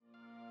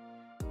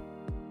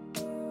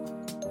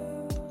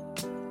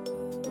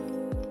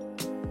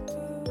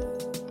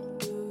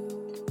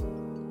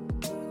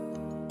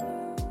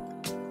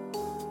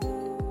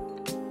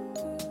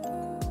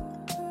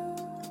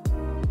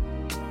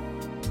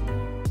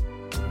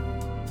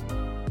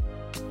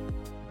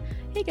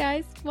Hey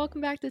guys,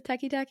 welcome back to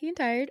Techie Tacky and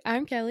Tired.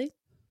 I'm Kelly.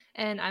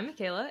 And I'm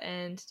Michaela,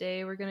 and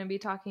today we're going to be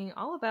talking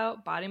all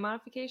about body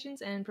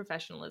modifications and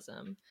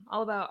professionalism,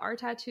 all about our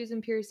tattoos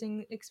and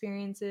piercing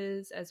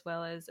experiences, as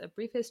well as a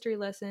brief history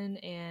lesson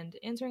and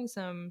answering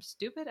some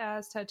stupid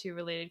ass tattoo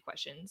related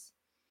questions.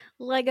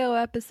 Lego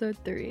episode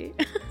 3.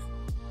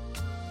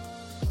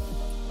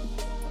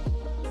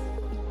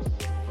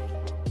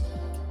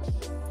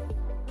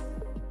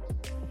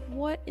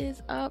 What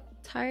is up,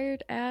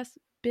 tired ass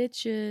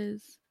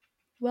bitches?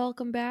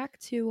 Welcome back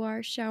to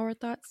our shower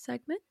thoughts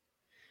segment.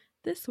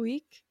 This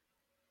week,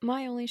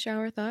 my only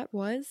shower thought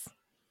was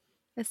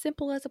as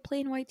simple as a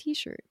plain white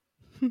t-shirt.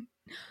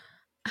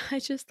 I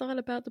just thought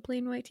about the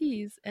plain white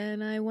tees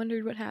and I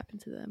wondered what happened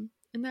to them.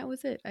 And that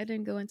was it. I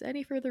didn't go into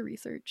any further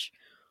research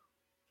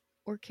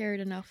or cared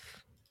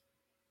enough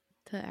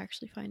to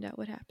actually find out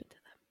what happened to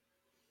them.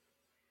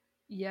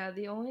 Yeah,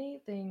 the only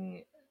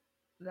thing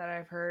that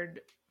I've heard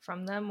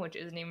from them, which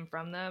isn't even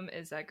from them,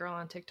 is that girl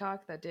on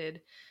TikTok that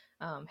did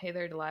Hey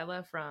There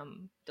Delilah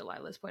from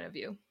Delilah's point of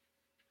view.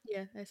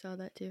 Yeah, I saw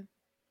that too.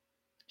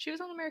 She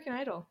was on American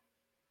Idol.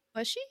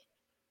 Was she?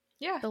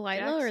 Yeah.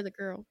 Delilah or the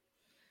girl?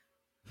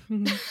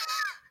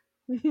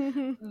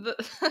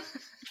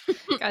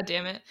 God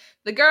damn it.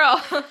 The girl.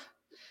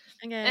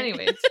 Okay.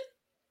 Anyways.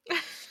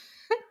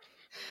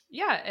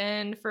 Yeah,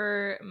 and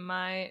for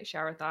my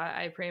shower thought,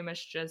 I pretty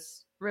much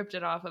just ripped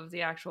it off of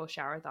the actual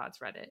Shower Thoughts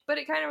Reddit. But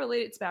it kind of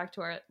relates back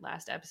to our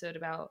last episode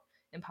about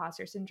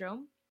imposter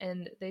syndrome.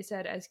 And they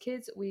said, as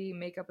kids, we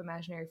make up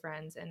imaginary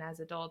friends, and as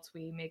adults,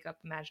 we make up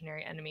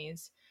imaginary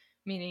enemies.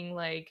 Meaning,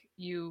 like,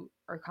 you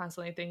are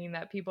constantly thinking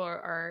that people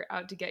are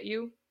out to get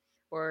you,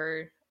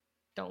 or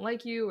don't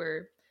like you,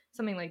 or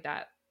something like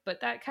that. But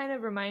that kind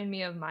of reminded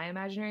me of my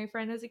imaginary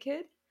friend as a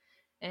kid.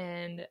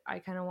 And I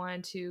kind of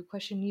wanted to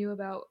question you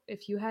about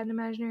if you had an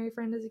imaginary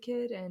friend as a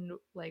kid and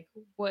like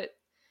what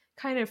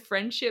kind of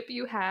friendship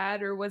you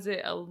had, or was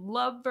it a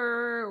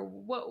lover, or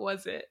what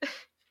was it?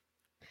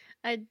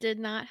 I did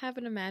not have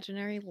an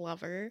imaginary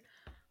lover,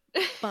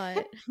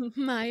 but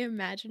my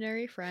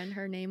imaginary friend,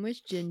 her name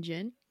was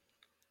Jinjin.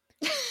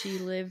 She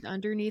lived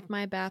underneath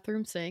my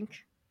bathroom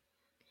sink.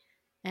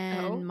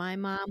 And my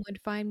mom would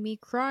find me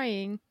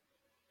crying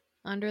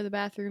under the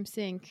bathroom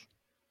sink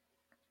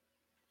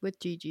with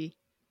Gigi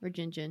or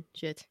Jinjin.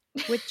 Shit.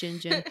 With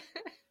Jinjin.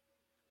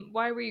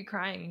 Why were you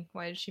crying?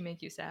 Why did she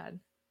make you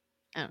sad?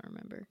 I don't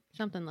remember.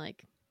 Something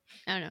like,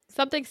 I don't know.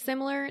 Something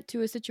similar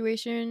to a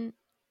situation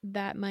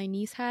that my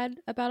niece had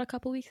about a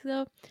couple weeks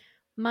ago.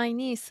 My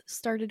niece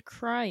started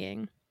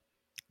crying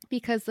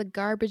because the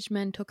garbage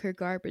men took her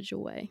garbage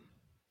away.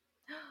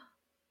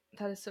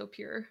 That is so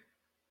pure.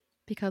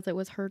 Because it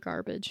was her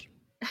garbage.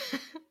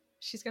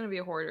 She's gonna be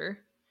a hoarder.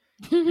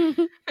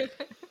 So I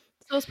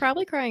was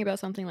probably crying about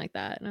something like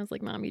that. And I was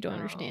like, Mom, you don't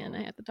understand.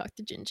 I have to talk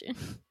to Jinjin.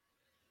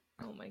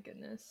 Oh my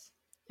goodness.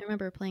 I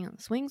remember playing on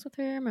the swings with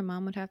her. My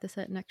mom would have to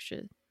set an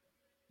extra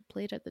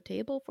plate at the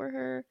table for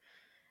her.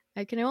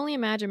 I can only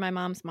imagine my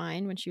mom's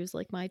mind when she was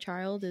like, my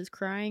child is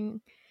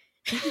crying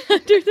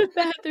under the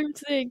bathroom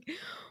sink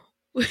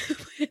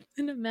with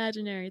an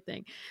imaginary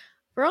thing.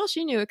 For all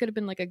she knew, it could have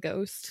been like a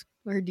ghost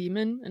or a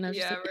demon. And I was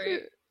just like,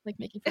 right. Like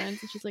making friends.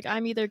 And she's like,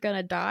 I'm either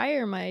gonna die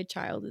or my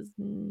child is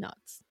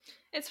nuts.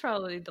 It's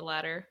probably the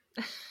latter.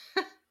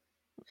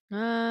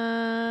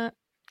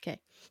 Okay.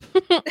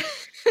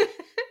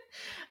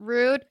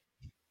 Rude.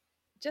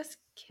 Just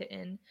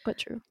kidding. But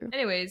true.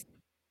 Anyways,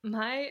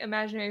 my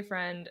imaginary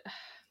friend,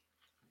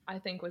 I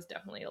think, was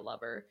definitely a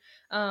lover.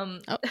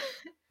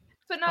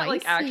 But not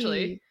like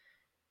actually.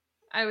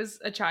 I was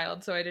a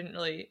child, so I didn't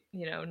really,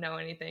 know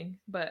anything.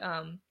 But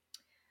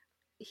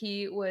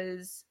he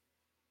was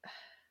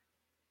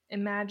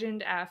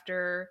imagined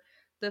after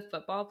the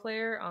football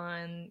player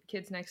on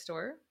Kids Next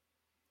Door,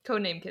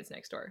 codename Kids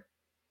Next Door.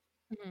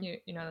 Mm-hmm.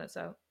 You know that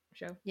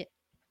show?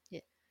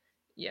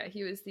 Yeah.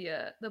 He was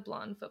the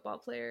blonde football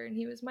player, and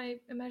he was my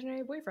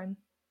imaginary boyfriend.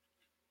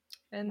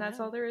 And That's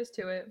all there is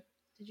to it.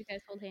 Did you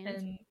guys hold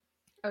hands? And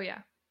oh yeah,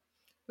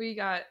 we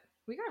got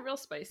real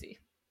spicy.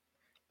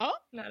 Oh,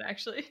 not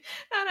actually.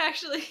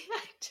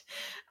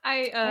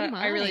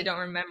 I really don't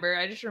remember.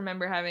 I just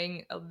remember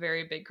having a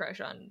very big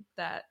crush on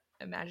that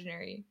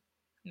imaginary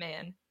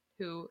man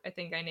who I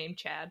think I named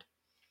Chad.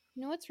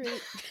 You know what's really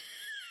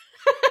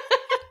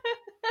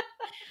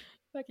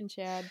fucking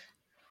Chad.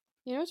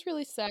 You know what's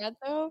really sad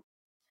though?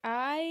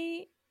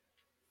 I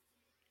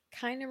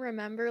kind of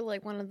remember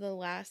like one of the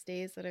last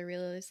days that I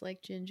realized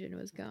like Jinjin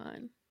was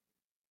gone.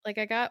 Like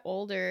I got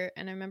older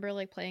and I remember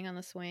like playing on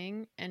the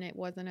swing and it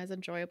wasn't as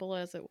enjoyable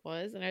as it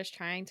was, and I was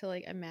trying to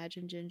like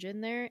imagine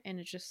Jinjin there and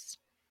it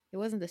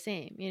wasn't the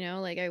same,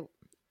 like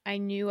I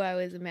knew I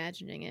was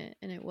imagining it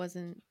and it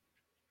wasn't.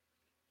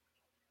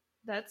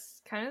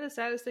 That's kind of the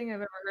saddest thing I've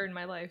ever heard in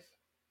my life.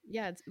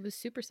 Yeah, it was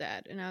super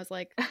sad, and I was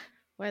like,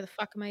 why the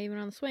fuck am I even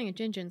on the swing and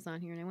Jinjin's not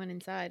here? And I went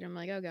inside and I'm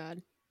like, oh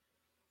god,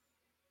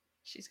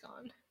 she's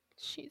gone.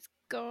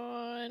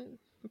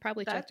 I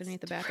probably checked underneath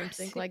the bathroom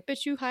sink like,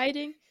 bitch, you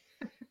hiding?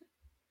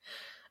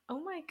 Oh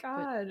my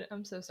god, but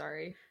I'm so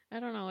sorry. I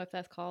don't know if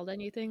that's called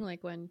anything,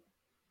 like when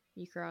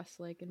you cross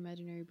like an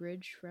imaginary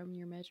bridge from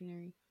your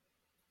imaginary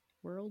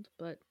world,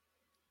 but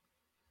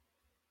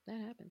that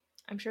happened.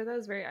 I'm sure that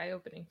was very eye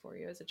opening for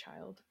you as a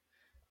child.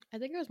 I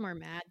think I was more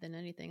mad than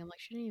anything. I'm like,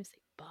 she didn't even say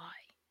bye.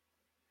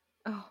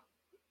 Oh,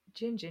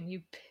 Jinjin,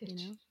 you bitch. You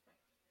know?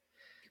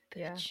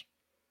 You Yeah. bitch.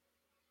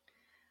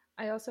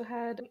 I also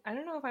had, I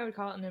don't know if I would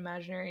call it an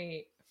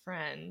imaginary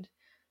friend,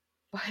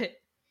 but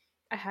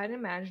I had an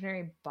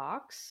imaginary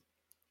box.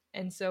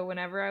 And so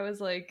whenever I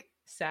was like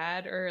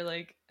sad or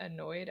like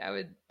annoyed, I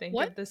would think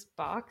What? of this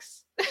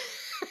box.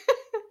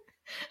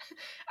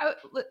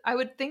 I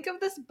would think of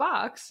this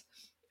box,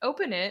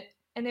 open it,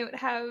 and it would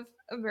have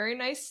a very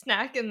nice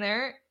snack in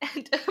there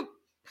and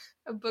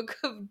a book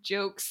of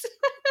jokes.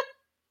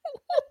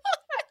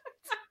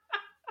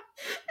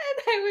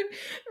 And I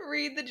would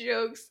read the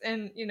jokes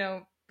and, you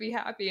know, be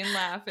happy and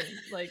laugh and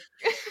like.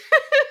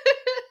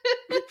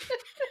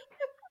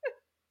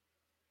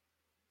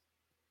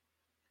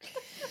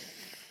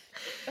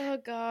 Oh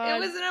It god.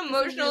 was an This is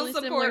emotional really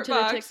similar support to the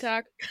box.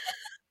 TikTok.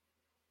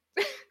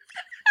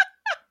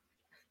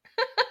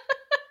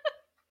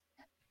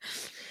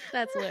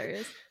 That's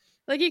hilarious.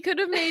 Like you could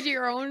have made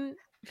your own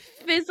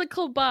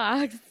physical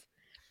box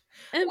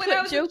and When I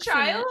put was a jokes in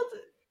child.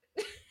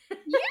 it.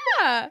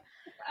 Yeah.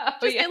 Oh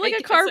Just yeah, get like I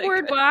a guess I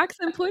cardboard could. box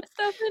and put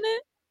stuff in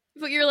it.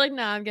 But you're like,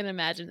 nah, I'm gonna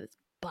imagine this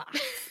box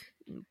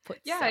and put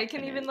Yeah, stuff I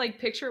can in even it. like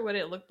picture what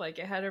it looked like.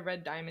 It had a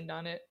red diamond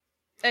on it.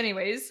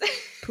 Anyways.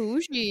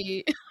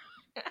 Bougie.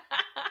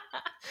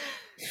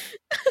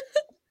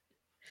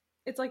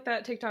 It's like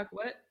that TikTok.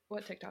 What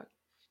TikTok?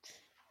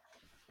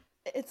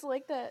 It's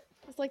like that.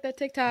 It's like that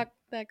TikTok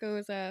that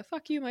goes,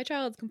 "Fuck you, my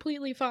child's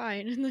completely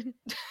fine," and then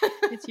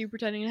it's you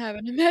pretending to have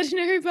an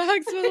imaginary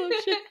box full of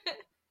shit.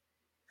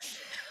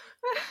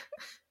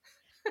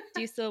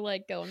 Do you still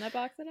like go in that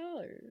box at all,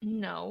 or?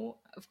 No,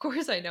 of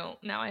course I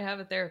don't. Now I have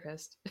a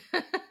therapist.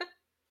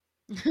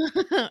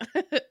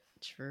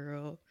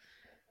 True.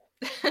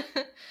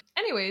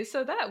 Anyway,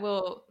 so that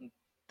will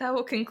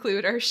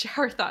conclude our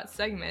shower thoughts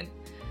segment.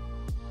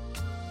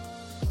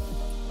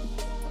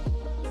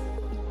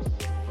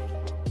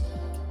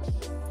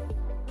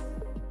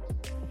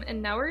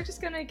 And now we're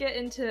just gonna get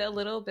into a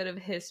little bit of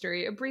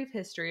history, a brief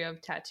history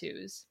of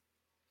tattoos.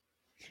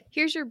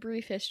 Here's your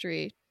brief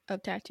history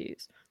of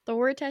tattoos. The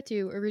word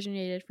tattoo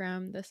originated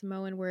from the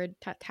Samoan word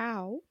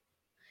tatau,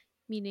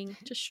 meaning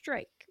to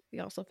strike. We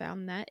also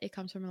found that it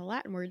comes from the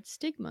Latin word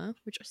stigma,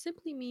 which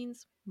simply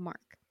means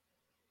mark,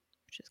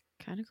 which is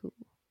kind of cool.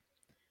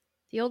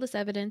 The oldest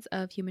evidence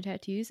of human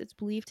tattoos is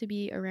believed to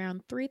be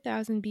around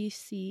 3000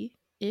 BC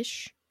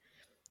ish.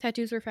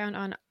 Tattoos were found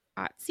on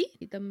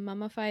Otzi, the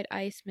mummified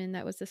iceman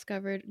that was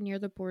discovered near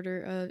the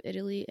border of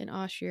Italy and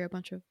Austria, a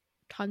bunch of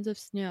tons of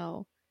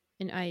snow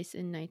and ice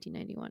in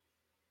 1991.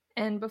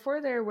 And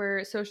before there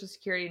were social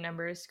security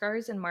numbers,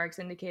 scars and marks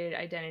indicated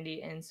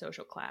identity and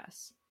social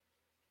class.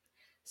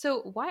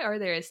 So, why are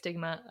there a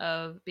stigma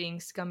of being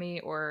scummy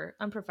or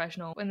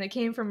unprofessional when they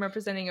came from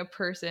representing a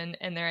person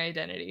and their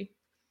identity?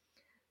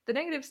 The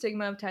negative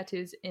stigma of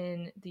tattoos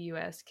in the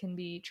US can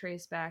be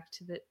traced back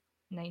to the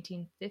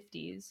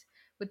 1950s,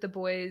 with the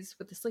boys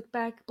with the slick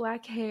back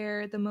black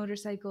hair, the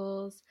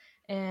motorcycles,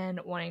 and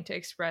wanting to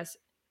express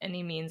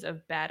any means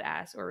of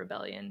badass or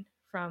rebellion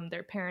from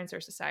their parents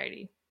or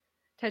society.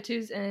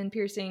 Tattoos and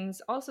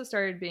piercings also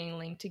started being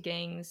linked to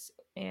gangs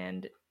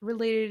and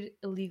related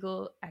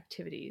illegal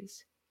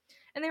activities.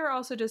 And they were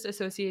also just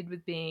associated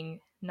with being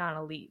non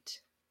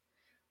elite,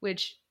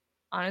 which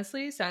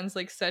honestly sounds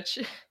like such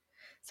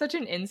such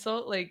an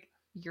insult. Like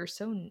you're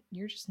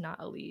just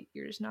not elite.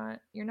 You're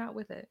not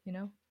with it, you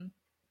know?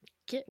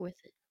 Get with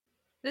it.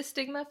 This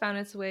stigma found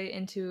its way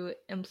into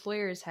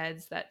employers'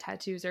 heads that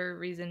tattoos are a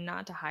reason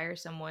not to hire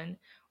someone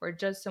or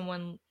judge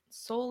someone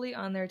solely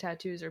on their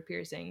tattoos or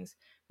piercings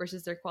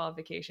versus their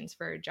qualifications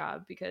for a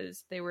job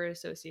because they were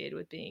associated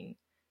with being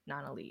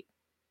non elite.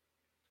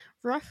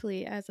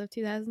 Roughly as of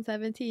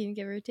 2017,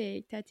 give or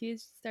take,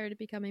 tattoos started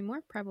becoming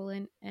more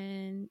prevalent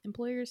and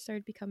employers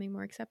started becoming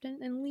more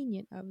acceptant and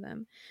lenient of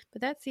them.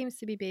 But that seems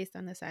to be based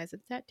on the size of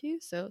the tattoo,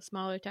 so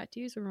smaller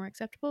tattoos were more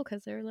acceptable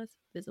because they're less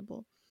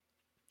visible.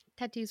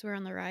 Tattoos were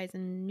on the rise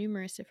in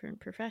numerous different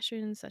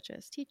professions, such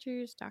as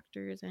teachers,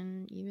 doctors,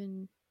 and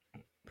even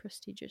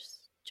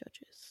prestigious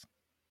judges.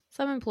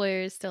 Some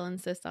employers still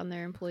insist on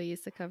their employees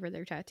to cover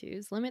their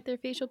tattoos, limit their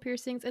facial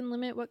piercings, and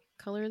limit what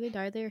color they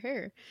dye their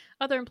hair.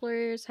 Other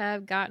employers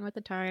have gotten with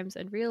the times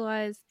and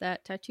realized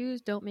that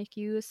tattoos don't make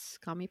you a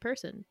scummy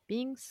person.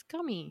 Being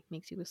scummy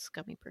makes you a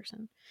scummy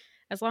person.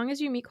 As long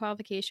as you meet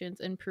qualifications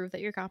and prove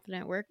that you're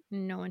competent at work,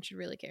 no one should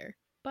really care.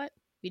 But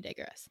we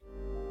digress.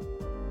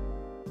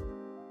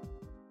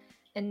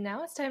 And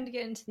now it's time to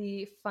get into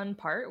the fun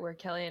part where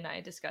Kelly and I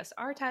discuss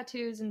our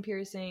tattoos and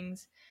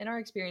piercings and our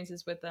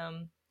experiences with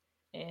them.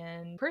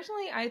 And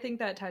personally, I think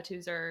that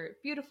tattoos are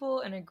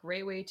beautiful and a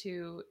great way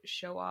to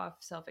show off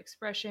self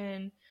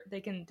expression.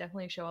 They can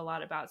definitely show a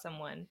lot about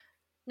someone.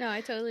 No,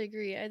 I totally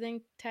agree. I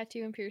think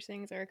tattoo and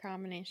piercings are a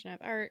combination of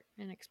art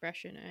and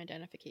expression and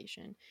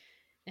identification.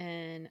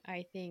 And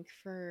I think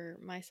for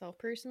myself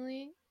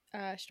personally,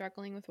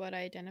 struggling with what I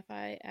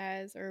identify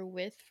as or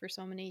with for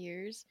so many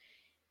years,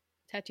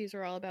 tattoos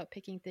were all about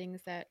picking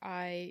things that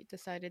I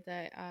decided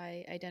that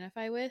I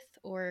identify with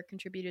or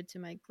contributed to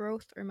my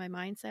growth or my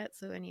mindset.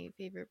 So, any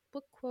favorite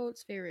book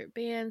quotes, favorite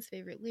bands,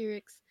 favorite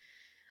lyrics,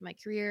 my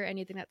career,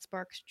 anything that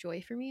sparks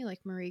joy for me,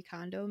 like Marie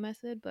Kondo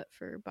method, but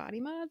for body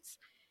mods.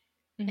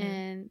 Mm-hmm.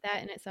 And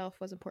that in itself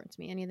was important to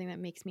me. Anything that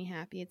makes me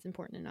happy, it's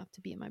important enough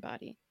to be in my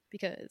body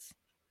because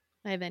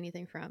I have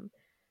anything from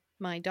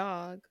my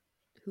dog,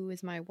 who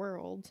is my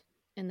world,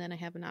 and then I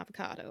have an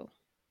avocado,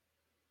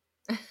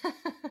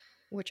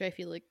 which I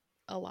feel like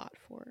a lot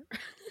for.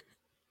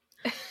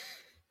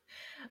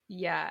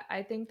 Yeah,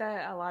 I think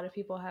that a lot of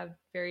people have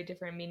very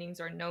different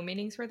meanings or no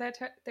meanings for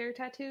their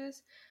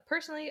tattoos.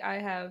 Personally, I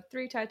have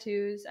 3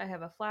 tattoos. I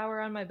have a flower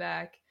on my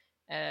back,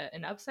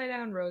 an upside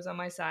down rose on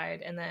my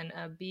side, and then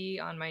a bee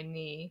on my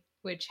knee,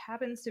 which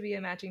happens to be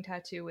a matching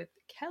tattoo with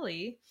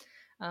Kelly,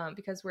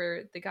 because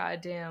we're the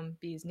goddamn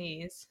bee's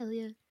knees. Hell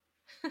yeah.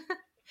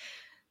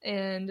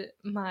 And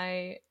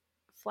my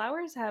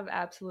flowers have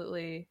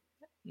absolutely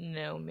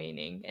no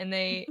meaning, and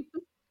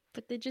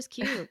But they're just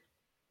cute.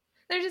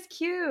 they're just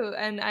cute.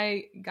 And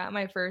I got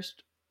my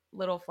first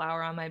little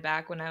flower on my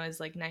back when I was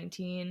like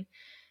 19.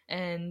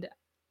 And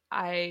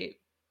I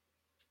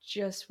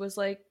just was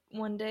like,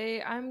 one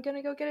day I'm going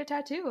to go get a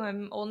tattoo.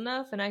 I'm old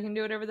enough and I can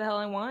do whatever the hell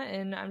I want.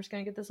 And I'm just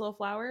going to get this little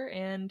flower.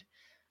 And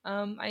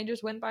I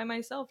just went by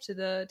myself to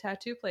the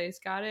tattoo place,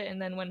 got it,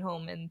 and then went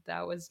home. And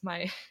that was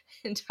my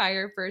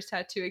entire first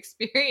tattoo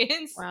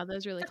experience. Wow, that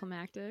was really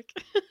climactic.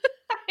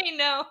 I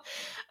know.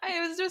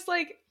 I was just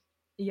like,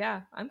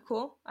 yeah, I'm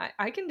cool.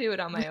 I can do it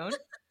on my own.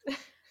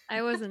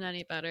 I wasn't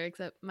any better,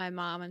 except my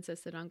mom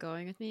insisted on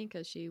going with me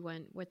because she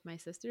went with my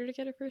sister to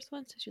get her first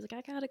one. So she was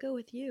like, I gotta go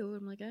with you.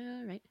 I'm like,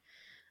 all right.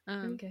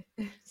 Okay.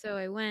 So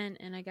I went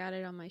and I got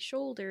it on my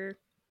shoulder.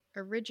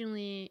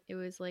 Originally, it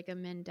was like a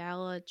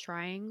mandala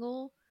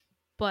triangle,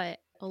 but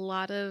a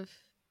lot of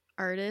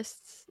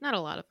artists, not a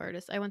lot of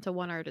artists, I went to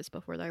one artist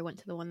before I went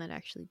to the one that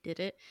actually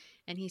did it,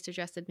 and he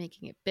suggested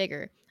making it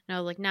bigger. And I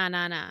was like, nah,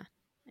 nah, nah.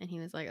 And he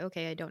was like,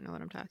 okay, I don't know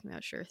what I'm talking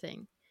about. Sure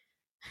thing.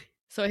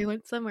 So I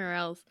went somewhere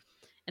else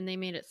and they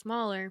made it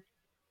smaller.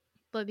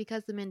 But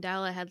because the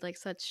mandala had like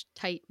such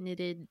tight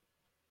knitted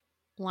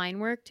line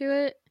work to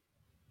it,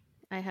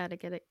 I had to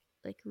get it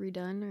like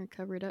redone or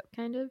covered up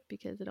kind of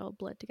because it all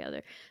bled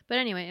together. But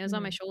anyway, it was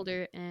on my Mhm.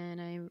 shoulder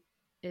and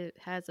it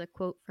has a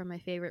quote from my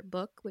favorite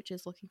book, which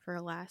is Looking for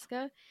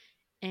Alaska,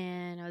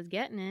 and I was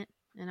getting it,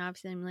 and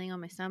obviously I'm laying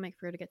on my stomach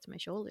for it to get to my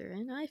shoulder,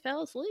 and I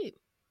fell asleep.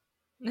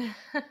 And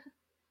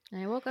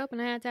I woke up and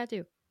I had a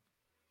tattoo.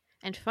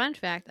 And fun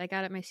fact, I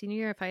got it my senior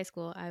year of high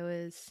school. I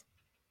was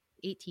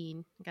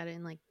 18. I got it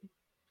in like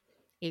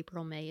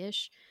April,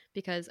 May-ish,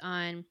 because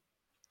on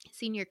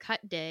senior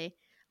cut day,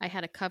 I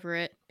had to cover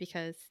it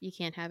because you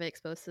can't have it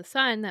exposed to the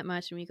sun that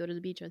much when we go to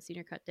the beach on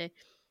senior cut day.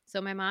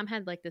 So my mom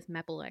had like this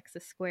Mepilex, a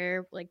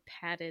square like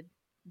padded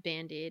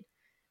band-aid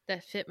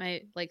that fit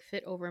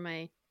over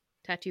my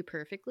tattoo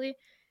perfectly.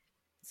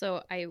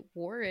 So I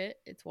wore it.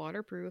 It's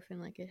waterproof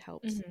and like it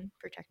helps Mhm.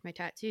 protect my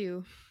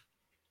tattoo.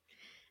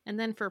 And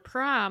then for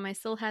prom, I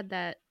still had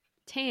that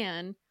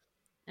tan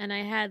and I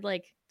had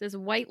like this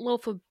white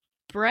loaf of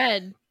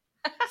bread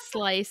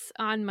slice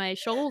on my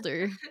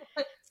shoulder.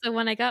 So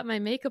when I got my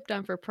makeup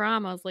done for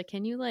prom, I was like,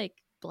 "Can you like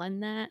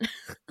blend that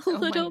a Oh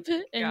my little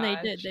bit?" And they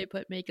did. gosh. They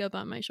put makeup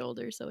on my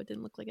shoulder so it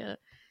didn't look like a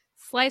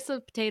slice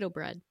of potato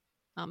bread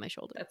on my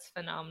shoulder. That's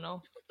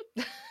phenomenal.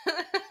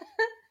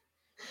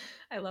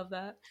 I love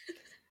that.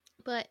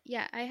 But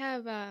yeah, I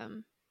have I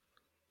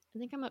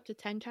think I'm up to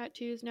 10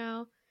 tattoos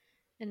now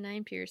and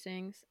 9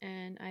 piercings,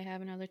 and I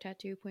have another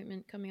tattoo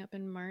appointment coming up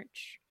in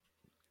March.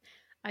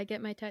 I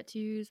get my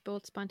tattoos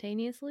both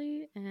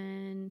spontaneously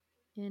and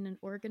in an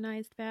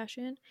organized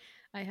fashion.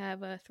 I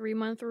have a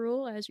 3-month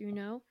rule, as you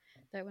know,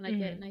 that when I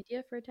get Mhm. an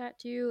idea for a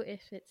tattoo,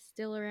 if it's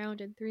still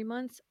around in 3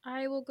 months,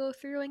 I will go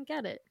through and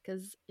get it.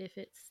 Because if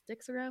it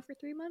sticks around for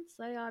 3 months,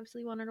 I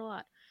obviously want it a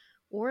lot.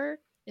 Or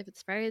if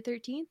it's Friday the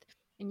 13th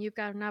and you've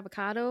got an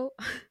avocado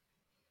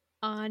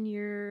on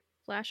your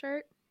flash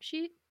art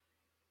sheet,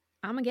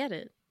 I'm going to get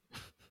it.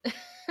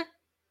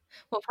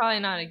 Well, probably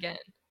not again.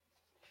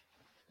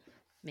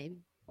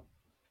 Maybe.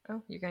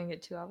 Oh, you're gonna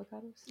get 2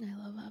 avocados? I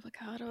love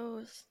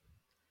avocados.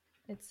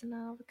 It's an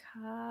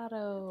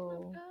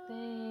avocado.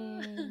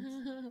 Thanks.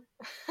 Avocado.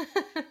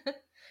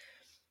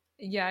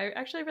 Yeah, I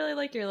actually really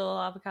like your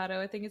little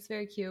avocado. I think it's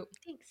very cute.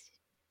 Thanks.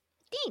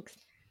 Thanks.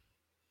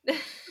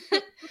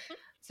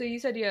 So you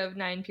said you have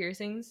 9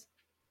 piercings?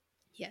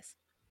 Yes.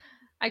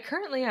 I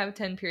currently have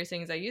 10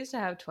 piercings. I used to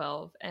have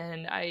 12,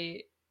 and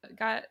I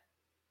got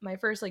my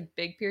first like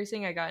big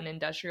piercing. I got an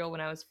industrial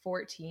when I was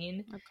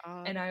 14, Oh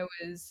and God. I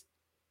was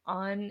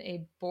on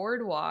a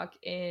boardwalk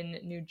in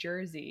New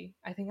Jersey.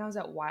 I think I was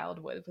at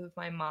Wildwood with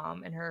my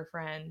mom and her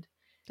friend.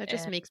 That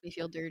just And makes me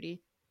feel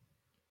dirty.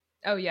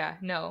 oh yeah,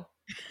 no.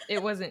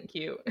 It wasn't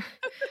cute.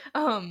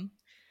 um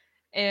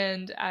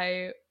and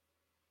I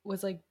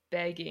was like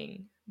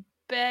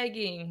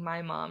begging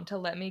my mom to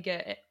let me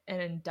get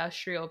an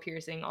industrial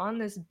piercing on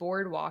this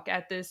boardwalk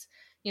at this,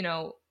 you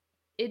know,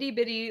 itty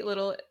bitty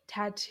little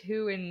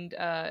tattoo and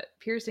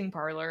piercing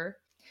parlor,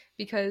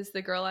 because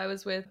the girl I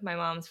was with, my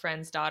mom's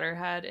friend's daughter,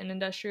 had an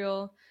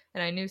industrial,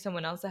 and I knew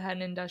someone else that had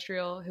an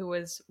industrial who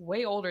was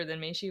way older than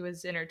me. She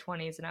was in her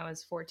 20s and I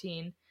was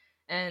 14.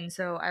 And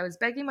so I was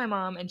begging my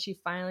mom, and she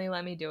finally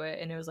let me do it,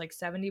 and it was like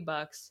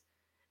 $70.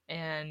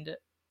 And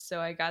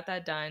so I got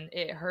that done.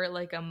 It hurt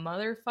like a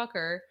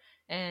motherfucker,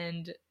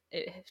 and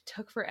it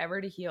took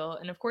forever to heal.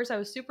 And of course, I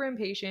was super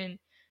impatient,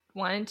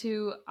 wanted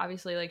to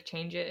obviously like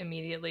change it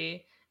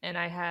immediately. And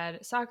I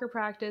had soccer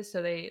practice,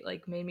 so they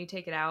like made me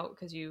take it out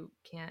because you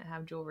can't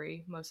have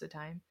jewelry most of the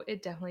time.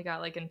 It definitely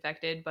got like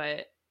infected,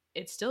 but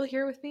it's still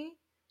here with me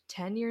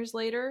 10 years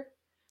later,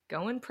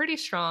 going pretty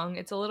strong.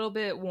 It's a little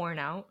bit worn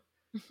out,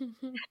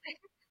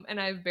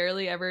 and I've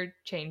barely ever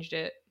changed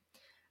it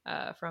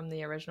from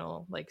the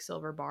original like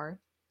silver bar.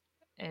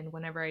 And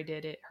whenever I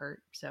did, it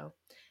hurt. So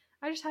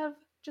I just have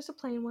just a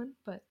plain one,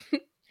 but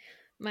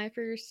My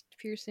first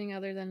piercing,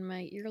 other than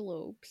my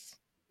earlobes,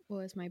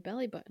 was my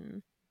belly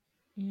button.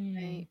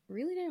 I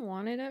really didn't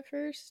want it at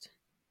first,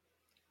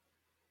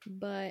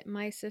 but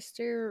my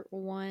sister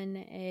won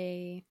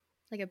a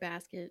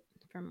basket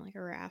from like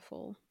a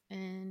raffle,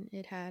 and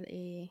it had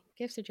a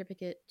gift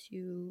certificate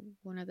to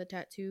one of the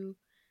tattoo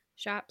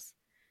shops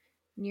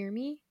near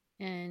me,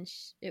 and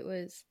it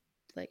was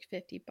like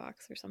 $50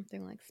 or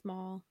something, like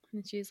small.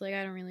 And she's like,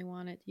 I don't really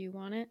want it. Do you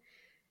want it?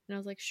 And I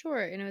was like,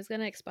 sure. And it was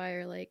gonna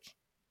expire like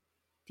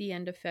the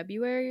end of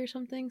February or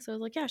something. So I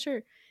was like, yeah,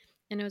 sure.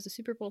 And it was a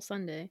Super Bowl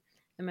Sunday,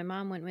 and my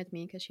mom went with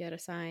me because she had to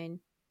sign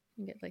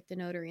and get like the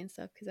notary and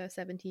stuff because I was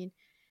 17.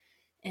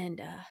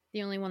 And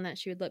the only one that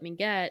she would let me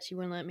get, she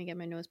wouldn't let me get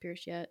my nose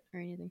pierced yet or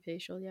anything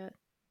facial yet.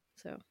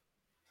 So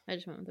I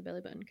just went with the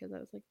belly button because that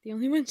was like the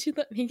only one she'd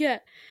let me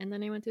get. And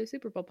then I went to a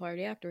Super Bowl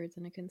party afterwards,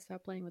 and I couldn't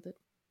stop playing with it.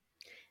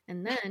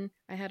 And then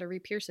I had to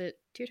re-pierce it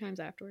 2 times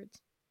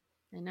afterwards,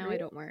 and now I really?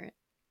 don't wear it.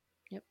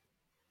 Yep.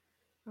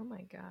 Oh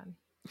my God.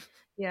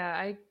 Yeah,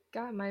 I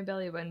got my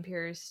belly button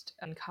pierced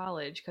in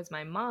college because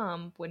my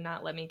mom would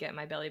not let me get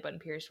my belly button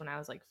pierced when I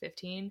was like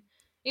 15.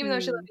 Even though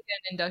she let Ooh, me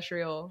get an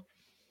industrial,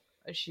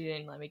 she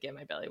didn't let me get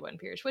my belly button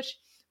pierced, which,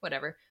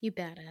 whatever. you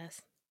badass.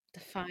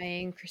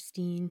 Defying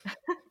Christine.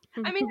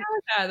 I mean, I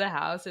was out of the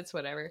house. It's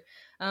whatever.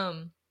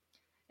 Um,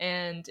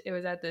 and it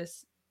was at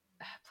this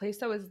place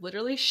that was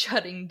literally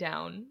shutting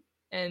down,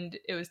 and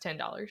it was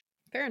 $10.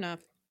 Fair enough.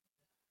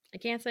 I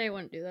can't say I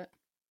wouldn't do that.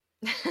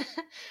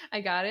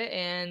 I got it,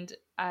 and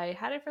I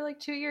had it for like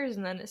 2 years,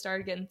 and then it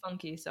started getting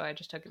funky, so I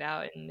just took it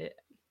out and It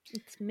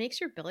makes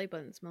your belly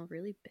button smell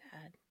really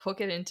bad. hook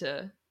it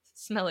into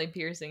smelly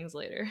piercings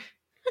later.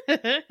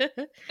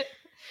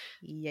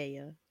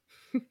 Yeah.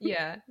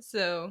 Yeah,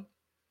 so,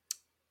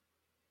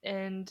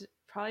 and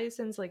probably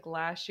since like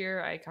last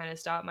year, I kind of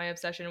stopped my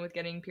obsession with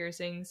getting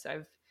piercings.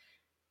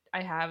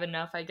 I have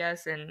enough, I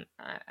guess, and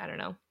I don't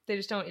know. They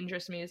just don't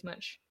interest me as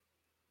much.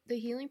 The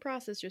healing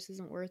process just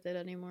isn't worth it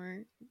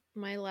anymore.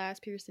 My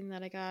last piercing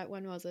that I got,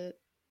 when was it?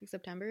 Like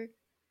September?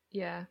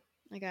 Yeah.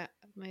 I got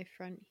my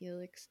front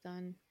helix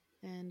done,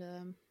 and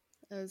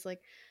I was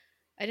like,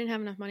 I didn't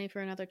have enough money for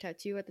another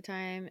tattoo at the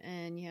time,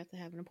 and you have to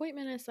have an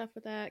appointment and stuff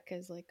with that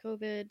because like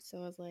COVID. So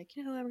I was like,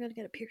 I'm gonna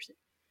get a piercing.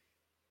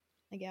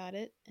 I got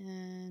it,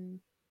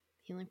 and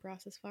healing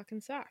process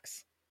fucking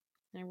sucks.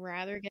 And I'd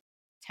rather get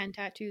 10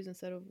 tattoos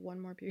instead of one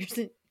more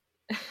piercing.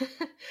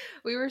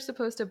 We were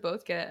supposed to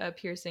both get a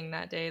piercing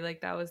that day.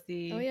 Like, that was Oh the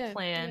yeah, yeah.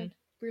 plan.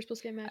 We were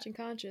supposed to get matching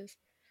conches.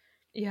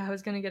 Yeah, I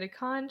was going to get a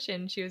conch,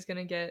 and she was going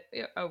to get.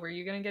 Oh, were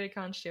you going to get a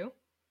conch too?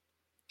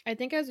 I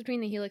think I was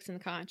between the helix and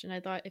the conch, and I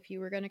thought if you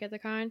were gonna get the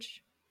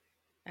conch,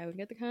 I would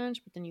get the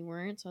conch, but then you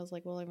weren't, so I was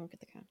like, well, I won't get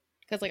the conch.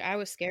 Because like I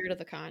was scared of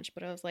the conch,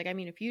 but I was like, I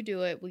mean, if you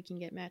do it, we can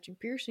get matching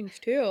piercings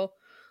too.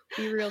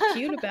 Be real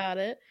cute about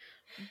it.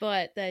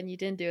 But then you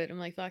didn't do it. I'm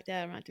like, fuck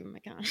that, I'm not doing my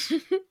conch.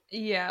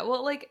 Yeah,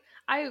 well, like,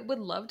 I would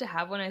love to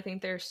have one. I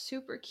think they're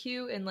super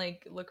cute and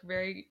like look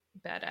very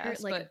Hurt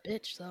badass. like a But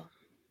bitch though.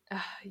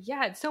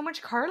 yeah, it's so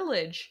much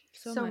cartilage.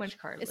 So So much. much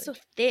It's so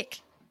cartilage. thick.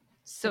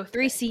 So Like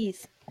three thick.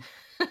 C's.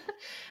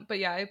 But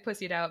yeah, I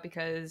pussied out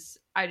because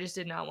I just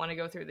did not want to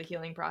go through the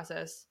healing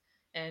process.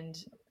 And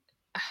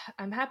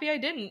I'm happy I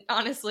didn't,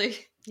 honestly.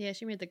 Yeah,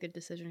 she made the good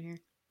decision here.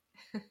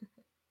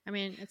 I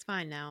mean, it's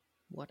fine now.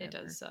 It does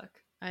Whatever. suck.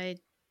 I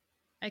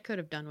could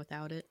have done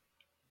without it.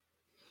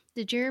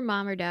 Did your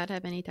mom or dad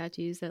have any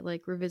tattoos that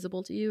like were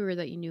visible to you or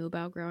that you knew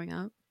about growing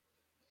up?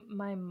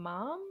 My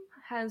mom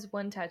has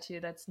one tattoo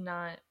that's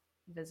not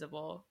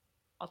visible.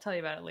 I'll tell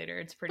you about it later.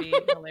 It's pretty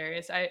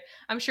hilarious.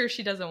 I'm sure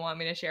she doesn't want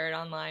me to share it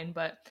online,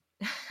 but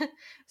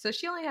so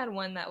she only had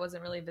one that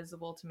wasn't really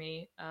visible to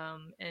me.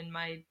 And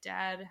my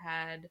dad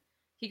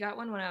he got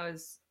one when I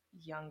was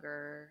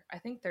younger, I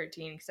think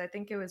 13, because I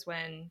think it was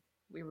when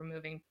we were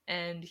moving,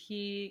 and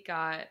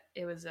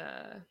it was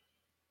a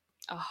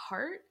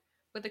heart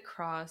with a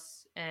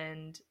cross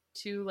and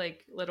two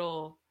like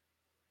little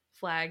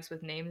flags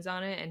with names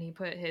on it, and he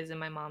put his and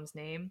my mom's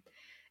name.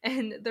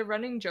 And the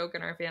running joke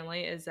in our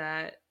family is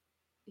that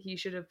he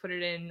should have put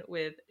it in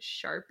with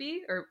Sharpie,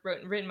 or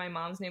written my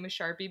mom's name as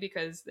Sharpie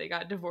because they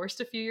got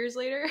divorced a few years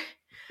later.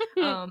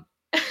 um,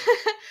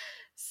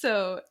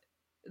 so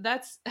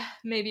that's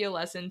maybe a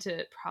lesson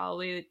to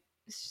probably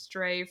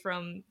stray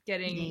from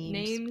getting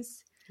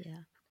names. Yeah.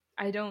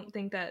 I don't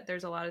think that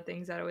there's a lot of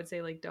things that I would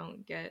say like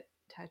don't get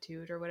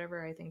tattooed or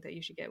whatever. I think that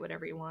you should get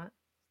whatever you want.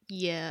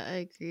 Yeah, I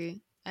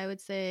agree. I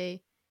would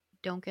say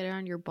don't get it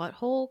on your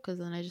butthole because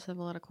then I just have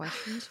a lot of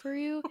questions for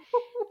you.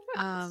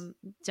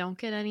 Don't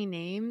get any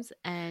names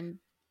and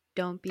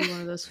don't be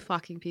one of those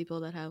fucking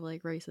people that have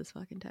like racist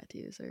fucking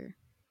tattoos or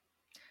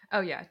Oh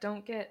yeah,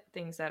 don't get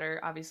things that are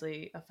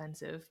obviously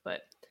offensive,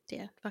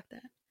 yeah, fuck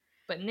that.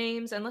 but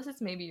names, unless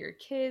it's maybe your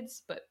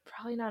kids, but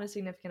probably not a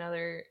significant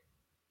other.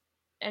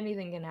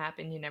 Anything can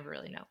happen. You never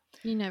really know.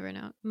 You never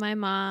know. My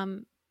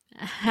mom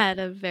had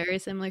a very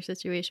similar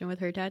situation with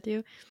her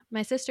tattoo.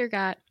 My sister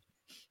got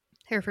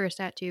her first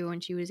tattoo when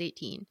she was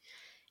 18.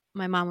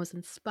 My mom was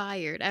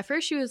inspired. At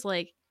first, she was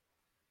like,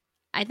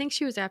 I think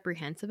she was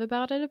apprehensive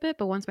about it a bit,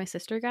 but once my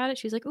sister got it,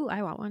 she's like, "Ooh,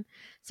 I want one."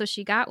 So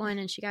she got one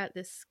and she got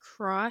this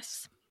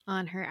cross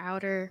on her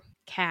outer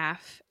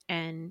calf,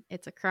 and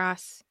it's a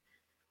cross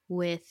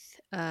with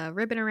a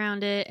ribbon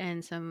around it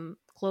and some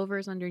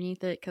clovers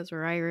underneath it because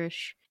we're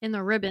Irish. In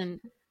the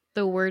ribbon,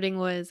 the wording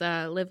was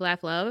live,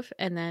 laugh, love,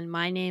 and then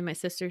my name, my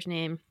sister's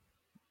name,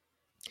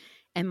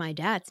 and my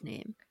dad's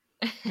name.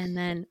 And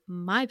then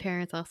my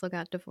parents also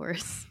got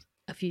divorced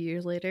a few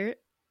years later.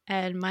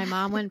 And my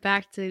mom went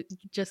back to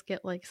just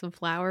get like some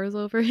flowers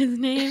over his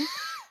name.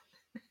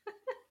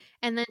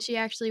 And then she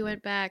actually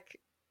went back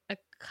a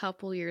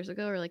couple years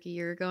ago or like a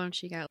year ago and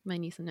she got my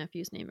niece and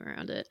nephew's name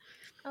around it.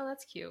 Oh,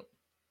 that's cute.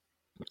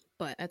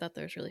 But I thought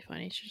that was really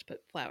funny. She just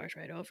put flowers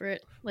right over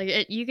it.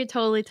 Like you could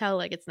totally tell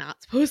like it's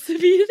not supposed to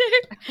be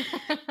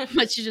there.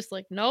 But she's just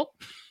like, nope.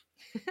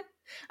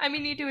 I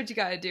mean, you do what you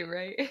gotta do,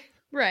 right?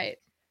 Right.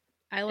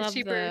 I It's love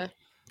cheaper.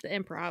 the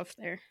improv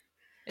there.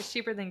 It's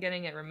cheaper than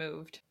getting it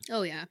removed.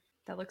 Oh yeah.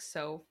 That looks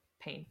so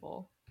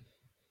painful.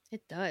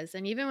 It does.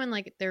 And even when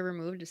like they're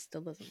removed, it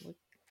still doesn't look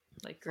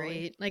Like great.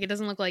 fully. Like it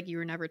doesn't look like you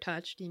were never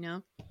touched, you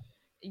know?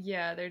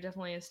 Yeah, there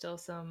definitely is still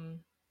some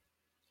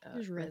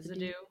There's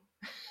residue.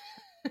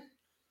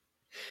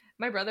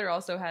 My brother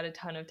also had a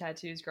ton of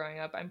tattoos growing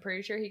up. I'm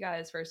pretty sure he got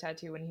his first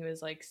tattoo when he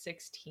was like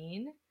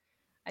 16.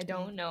 I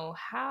don't know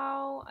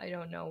how. I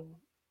don't know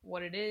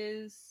what it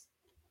is.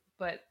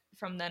 But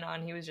from then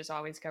on, he was just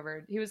always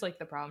covered. He was like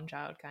the problem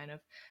child, kind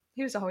of.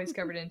 He was always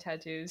covered in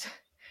tattoos.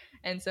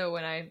 And so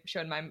when I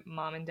showed my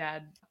mom and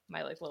dad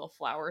my like little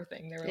flower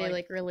thing, they were They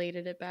like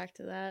related it back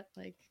to that.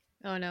 Like,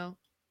 oh no.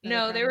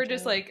 no, they Problem were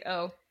just child. like,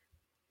 oh,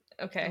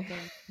 okay.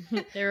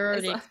 Okay. They were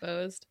already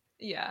exposed.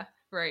 Yeah,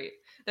 right.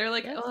 They're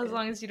like, That's oh, as good.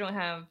 long as you don't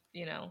have,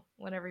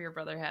 whatever your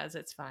brother has,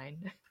 it's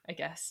fine, I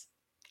guess.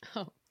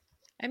 Oh.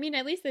 I mean,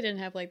 at least they didn't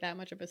have like that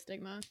much of a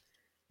stigma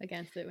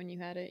against it when you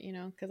had it, you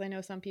know? Because I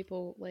know some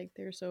people, like,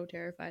 they're so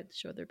terrified to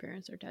show their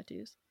parents their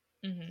tattoos.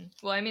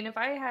 Well, I mean, if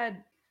I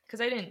had, because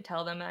I didn't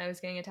tell them that I was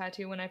getting a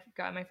tattoo when I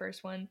got my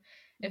first one,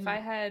 if I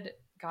had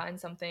gotten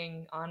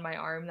something on my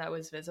arm that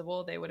was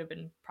visible, they would have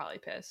been probably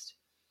pissed.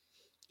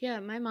 Yeah,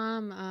 my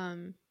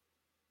mom,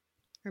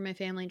 or my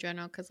family in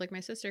general, because like my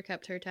sister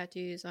kept her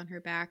tattoos on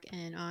her back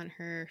and on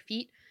her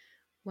feet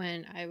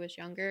when I was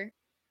younger.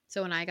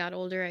 So when I got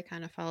older, I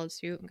kind of followed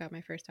suit and got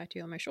my first tattoo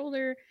on my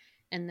shoulder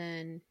and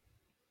then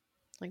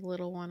like a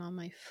little one on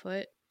my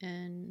foot.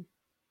 And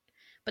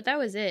but that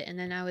was it. And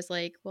then I was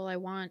like, well, I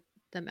want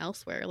them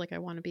elsewhere. Like I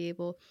want to be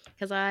able,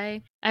 because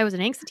I was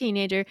an angsty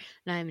teenager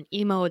and I'm an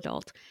emo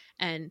adult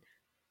and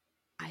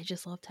I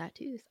just love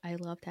tattoos. I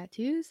love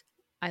tattoos.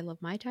 I love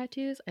my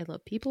tattoos. I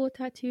love people with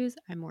tattoos.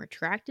 I'm more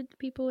attracted to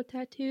people with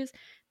tattoos.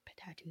 But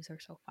tattoos are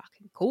so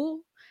fucking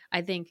cool.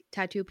 I think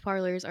tattoo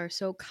parlors are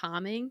so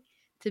calming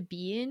to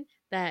be in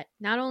that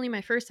not only my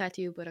first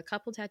tattoo, but a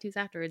couple tattoos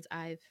afterwards,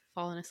 I've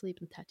fallen asleep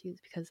in tattoos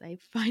because I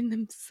find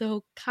them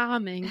so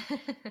calming.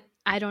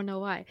 I don't know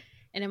why.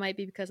 And it might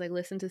be because I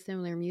listen to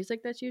similar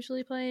music that's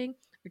usually playing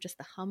or just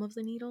the hum of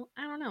the needle.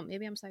 I don't know.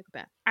 Maybe I'm a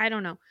psychopath. I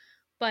don't know.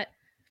 But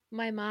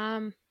my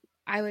mom,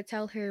 I would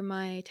tell her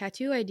my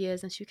tattoo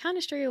ideas and she would kind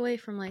of stray away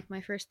from like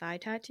my first thigh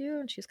tattoo.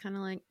 And she's kind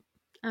of like,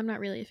 I'm not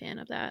really a fan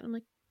of that. I'm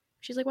like,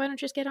 she's like, why don't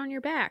you just get it on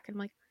your back? I'm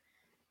like,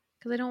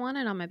 because I don't want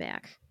it on my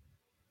back.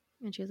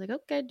 And she was like,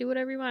 okay, do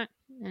whatever you want.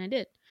 And I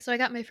did. So I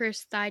got my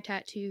first thigh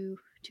tattoo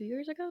 2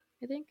 years ago,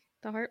 I think,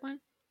 the heart one.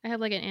 I have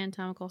like an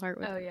anatomical heart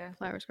with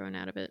flowers growing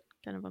out of it,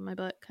 kind of on my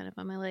butt, kind of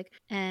on my leg.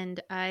 And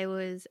I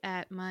was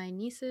at my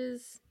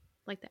niece's,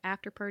 like the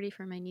after party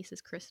for my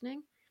niece's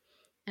christening.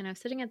 And I was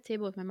sitting at the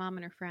table with my mom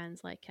and her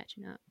friends, like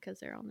catching up because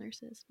they're all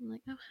nurses. I'm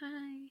like, oh,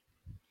 hi.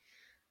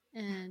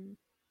 And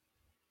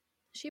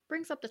she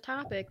brings up the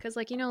topic because,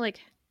 like, you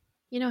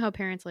know how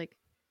parents, like,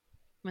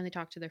 when they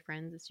talk to their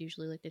friends, it's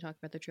usually like they talk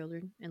about their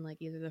children and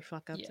like either their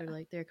fuck ups or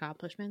like their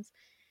accomplishments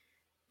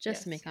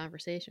just to make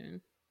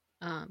conversation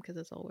because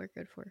that's all we're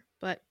good for.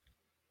 But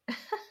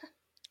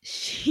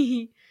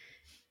she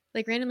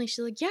like randomly she's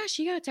like, yeah,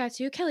 she got a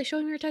tattoo. Kelly,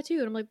 show me your tattoo.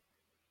 And I'm like,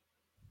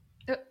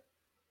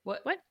 what?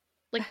 what?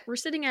 Like, we're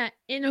sitting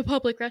in a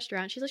public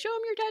restaurant. She's like, show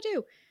him your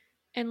tattoo.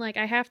 And, like,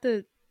 I have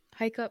to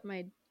hike up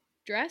my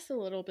dress a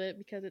little bit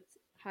because it's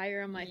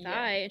higher on my Yeah.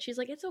 thigh. And she's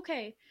like, it's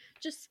okay.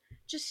 Just,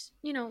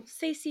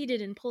 stay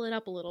seated and pull it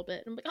up a little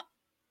bit. And I'm like,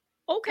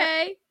 oh,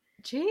 okay.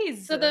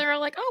 Jeez. So they're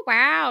like, oh,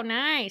 wow,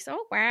 nice.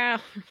 Oh, wow.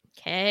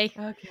 Okay.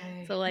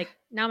 Okay. So, like,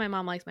 now my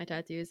mom likes my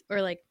tattoos.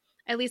 Or, like,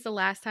 at least the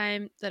last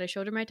time that I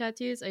showed her my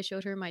tattoos, I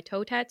showed her my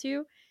toe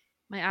tattoo,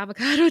 my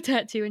avocado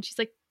tattoo. And she's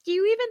like, do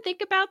you even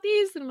think about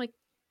these? And I'm like,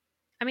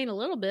 I mean, a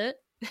little bit.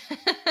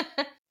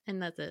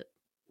 And that's it.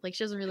 Like,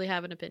 she doesn't really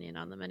have an opinion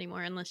on them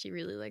anymore unless she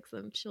really likes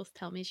them. She'll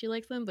tell me she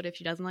likes them, but if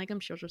she doesn't like them,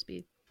 she'll just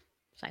be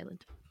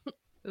silent.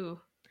 Ooh,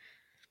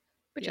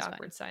 Which the is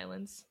awkward fine.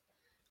 silence.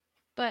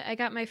 But I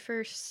got my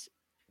first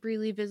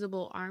really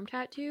visible arm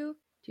tattoo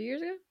 2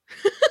 years ago.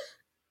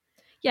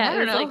 Yeah, I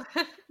it don't was like,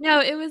 know.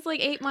 no, it was like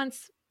 8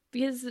 months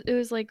because it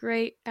was like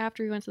right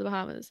after we went to the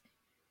Bahamas.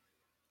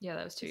 Yeah,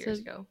 that was 2 years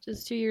So ago.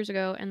 just 2 years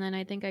ago. And then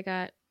I think I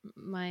got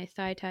my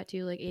thigh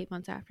tattoo like 8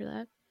 months after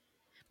that.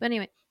 But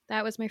anyway,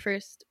 that was my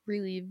first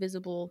really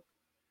visible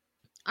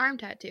arm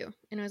tattoo.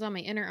 And it was on my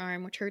inner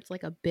arm, which hurts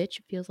like a bitch.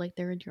 It feels like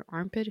they're in your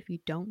armpit if you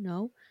don't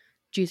know.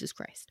 Jesus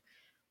Christ.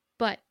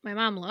 But my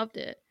mom loved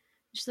it.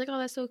 She's like, oh,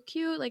 that's so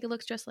cute. Like, it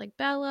looks just like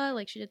Bella.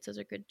 Like, she did such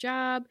a good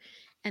job.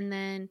 And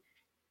then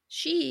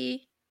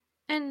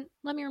and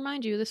let me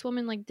remind you, this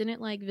woman, like,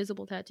 didn't like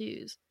visible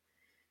tattoos.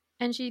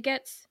 And she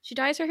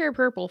dyes her hair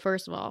purple,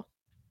 first of all.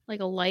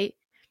 Like a light,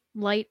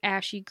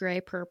 ashy gray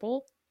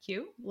purple.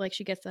 Cute. Like,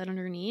 she gets that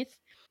underneath.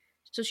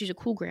 So she's a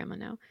cool grandma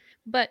now.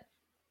 But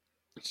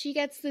she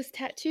gets this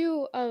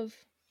tattoo of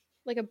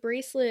like a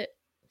bracelet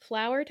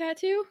flower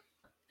tattoo.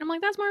 I'm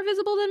like, that's more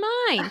visible than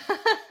mine.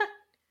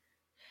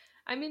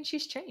 I mean,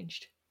 she's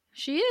changed.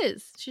 She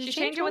is. She's a She's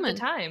changed changing with the woman.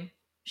 time.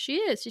 She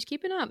is. She's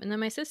keeping up. And then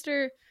my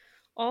sister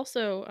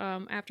also,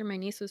 after my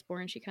niece was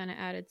born, she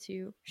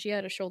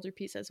had a shoulder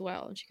piece as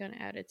well. And she kind of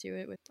added to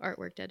it with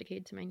artwork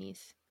dedicated to my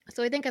niece.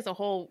 So I think as a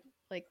whole,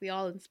 like, we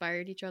all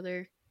inspired each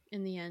other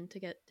in the end to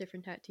get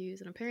different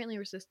tattoos. And apparently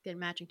we're supposed to get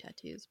matching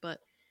tattoos, but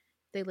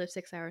they live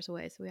 6 hours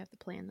away. So we have to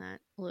plan that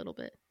a little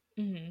bit.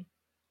 Mm-hmm.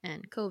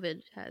 And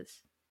COVID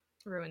has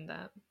Ruined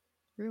that.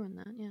 ruined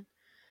that, yeah.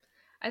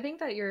 I think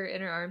that your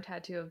inner arm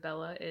tattoo of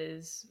Bella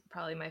is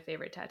probably my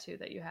favorite tattoo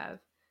that you have.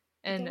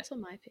 It's And also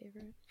my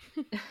favorite.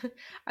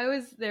 I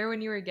was there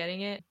when you were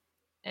getting it,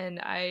 and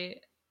I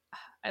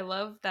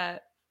love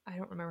that. I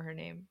don't remember her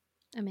name.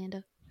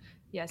 Amanda.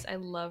 Yes, I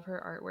love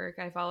her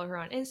artwork. I follow her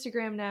on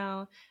Instagram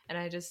now, and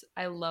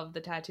I love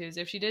the tattoos.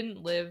 If she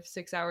didn't live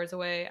 6 hours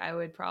away, I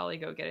would probably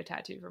go get a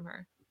tattoo from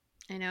her.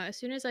 I know. As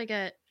soon as I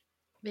get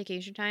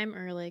vacation time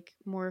or like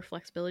more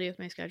flexibility with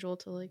my schedule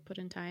to like put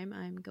in time,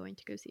 I'm going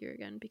to go see her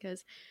again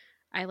because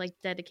I like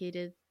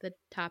dedicated the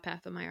top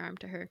half of my arm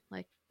to her.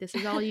 Like, this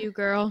is all you,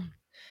 girl.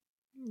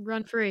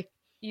 Run free.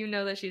 You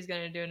know that she's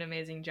going to do an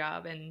amazing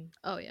job and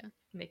Oh yeah.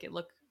 make it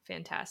look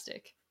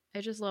fantastic.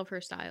 I just love her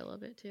style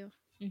of it too.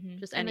 Mm-hmm.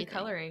 Just And the anything.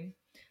 coloring,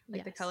 like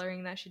Yes. the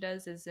coloring that she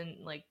does isn't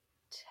like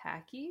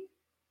tacky.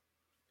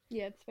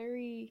 Yeah, it's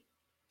very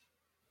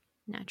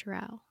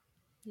natural.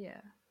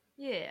 Yeah.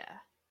 Yeah.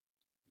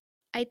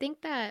 I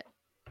think that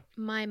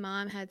my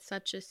mom had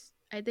such a.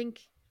 I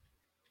think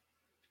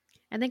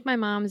my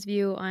mom's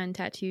view on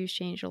tattoos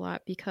changed a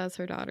lot because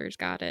her daughters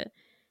got it.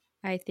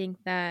 I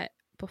think that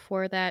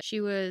before that, she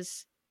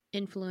was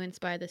influenced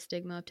by the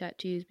stigma of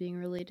tattoos being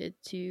related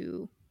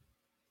to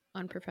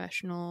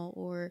unprofessional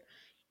or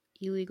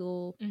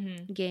illegal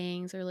Mm-hmm.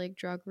 gangs or like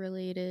drug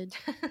related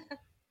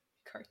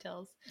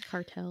Cartels.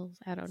 cartels.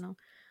 I don't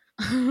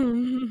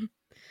know.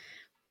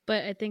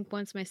 But I think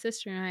once my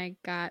sister and I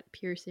got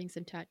piercings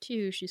and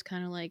tattoos, she's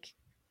kind of like,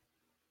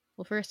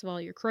 well, first of all,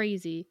 you're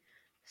crazy.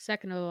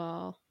 Second of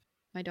all,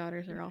 my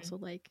daughters are also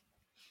like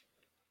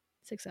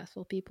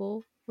successful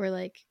people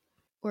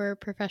or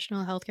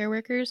professional healthcare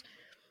workers.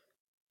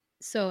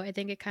 So I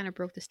think it kind of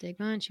broke the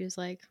stigma, and she was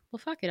like, well,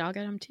 fuck it, I'll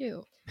get them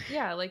too.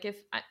 Yeah, like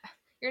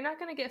you're not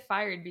going to get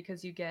fired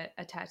because you get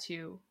a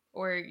tattoo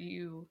or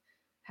you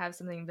have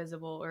something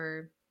visible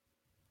or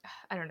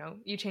I don't know,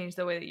 you change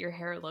the way that your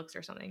hair looks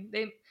or something.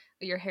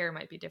 Your hair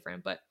might be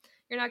different, but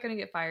you're not going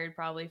to get fired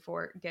probably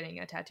for getting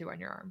a tattoo on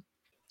your arm.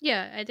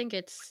 Yeah, I think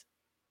it's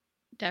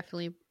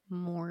definitely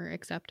more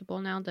acceptable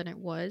now than it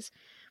was.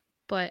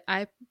 But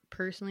I've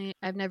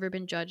never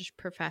been judged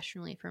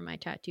professionally for my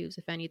tattoos.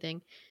 If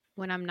anything,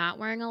 when I'm not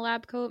wearing a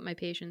lab coat, my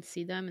patients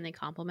see them and they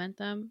compliment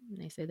them and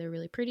they say they're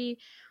really pretty,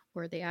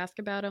 or they ask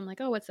about them, like,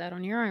 oh, what's that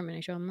on your arm? And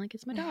I show them, like,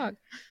 it's my dog.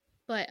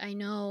 But I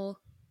know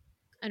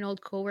an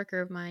old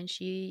coworker of mine,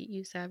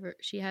 she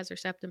has her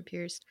septum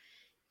pierced.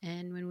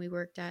 And when we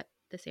worked at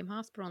the same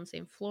hospital on the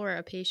same floor,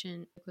 a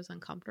patient was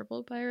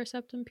uncomfortable by her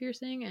septum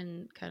piercing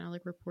and kind of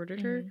like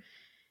reported her. Mm-hmm.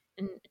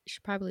 And she's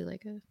probably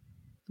like a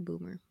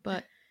boomer,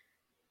 but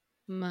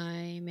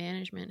my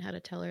management had to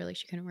tell her like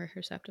she couldn't wear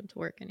her septum to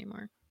work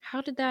anymore.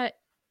 How did that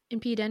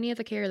impede any of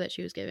the care that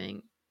she was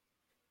giving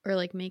or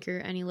like make her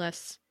any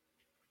less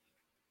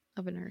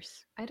of a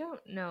nurse? I don't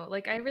know.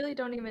 Like, I really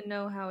don't even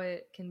know how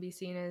it can be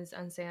seen as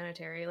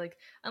unsanitary. Like,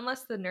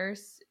 unless the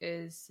nurse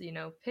is,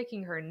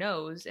 picking her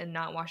nose and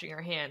not washing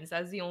her hands,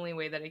 that's the only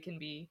way that it can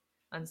be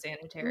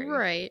unsanitary.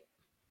 Right.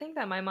 I think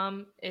that my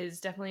mom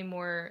is definitely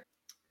more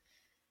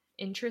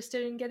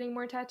interested in getting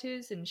more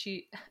tattoos, and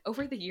she,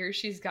 over the years,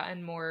 she's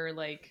gotten more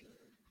like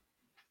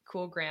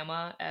cool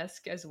grandma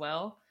esque as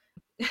well.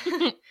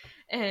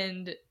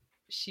 And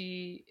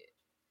she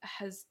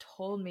has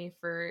told me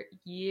for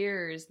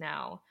years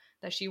now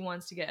that she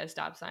wants to get a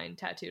stop sign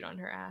tattooed on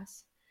her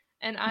ass.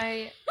 And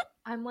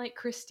I'm like,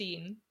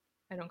 Christine.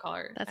 I That's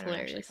don't actually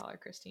hilarious. call her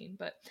Christine,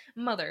 but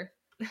mother,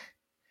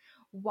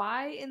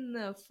 why in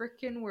the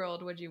freaking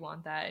world would you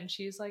want that? And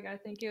she's like, I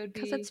think it would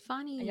Because it's be,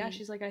 yeah, funny.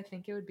 she's like, I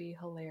think it would be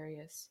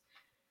hilarious.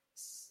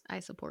 I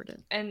support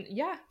it. And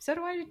yeah, so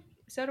do I.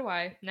 So do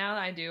I. Now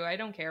I do. I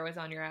don't care what's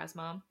on your ass,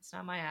 mom. It's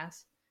not my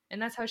ass.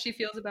 And that's how she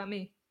feels about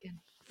me.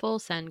 Full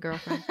send,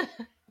 girlfriend.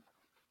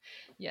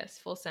 Yes,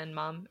 full send,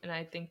 mom. And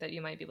I think that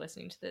you might be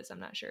listening to this. I'm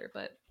not sure,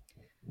 but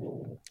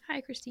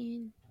Hi,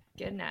 Christine.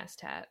 get an ass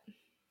tat.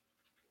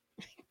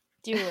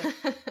 Do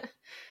it.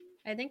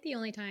 I think the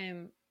only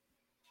time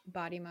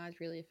body mods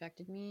really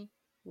affected me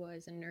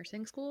was in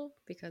nursing school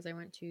because I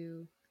went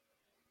to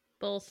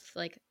both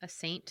like a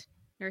saint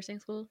nursing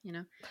school,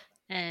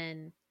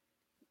 and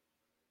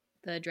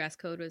the dress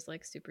code was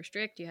like super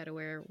strict. You had to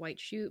wear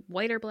white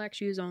or black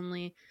shoes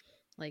only.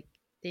 Like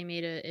they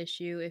made an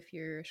issue if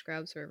your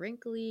scrubs were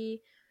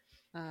wrinkly.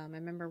 I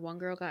remember one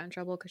girl got in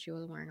trouble because she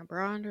wasn't wearing a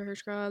bra under her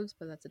scrubs,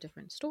 but that's a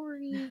different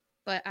story.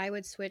 But I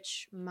would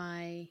switch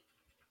my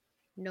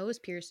nose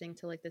piercing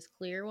to like this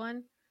clear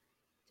one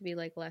to be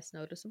like less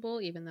noticeable,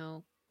 even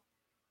though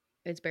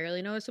it's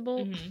barely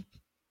noticeable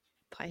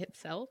by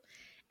itself.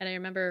 And I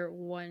remember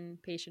one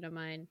patient of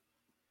mine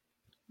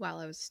while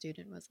I was a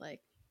student was like,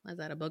 "Was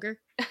that a booger?"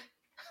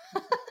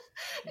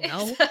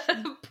 No. Is that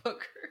a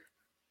booger?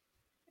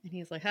 And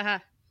he's like, "Haha,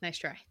 nice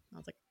try." I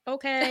was like,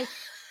 "Okay."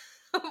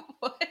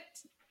 What?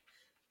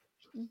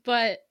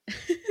 But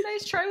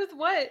Nice try with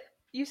what?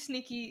 You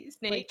sneaky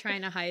snake. like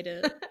trying to hide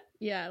it.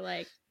 Yeah,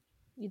 like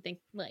you think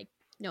like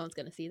no one's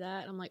gonna see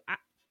that. I'm like, I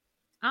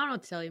don't know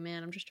what to tell you,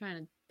 man. I'm just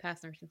trying to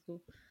pass nursing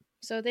school.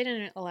 So they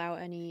didn't allow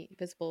any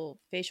visible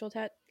facial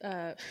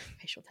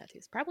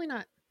tattoos. Probably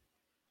not.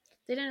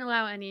 They didn't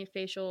allow any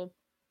facial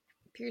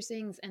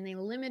piercings, and they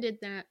limited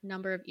the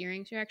number of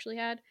earrings you actually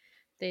had.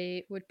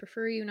 They would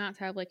prefer you not to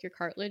have like your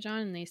cartilage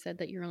on, and they said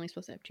that you're only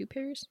supposed to have 2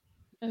 pairs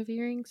of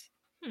earrings.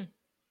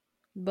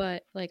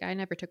 But like I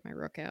never took my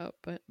rook out,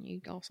 but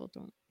you also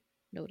don't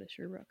notice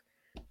your rook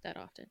that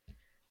often.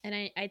 And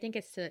I think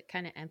it's to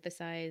kind of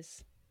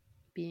emphasize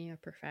being a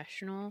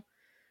professional,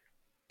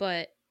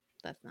 but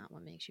that's not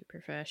what makes you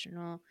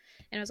professional.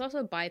 And it was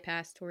also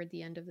bypassed toward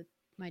the end of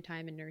my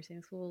time in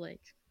nursing school.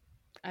 Like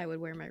I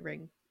would wear my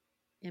ring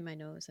in my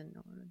nose and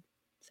no one would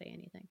say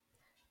anything.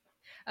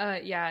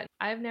 Yeah,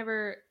 I've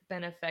never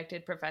been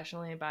affected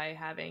professionally by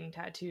having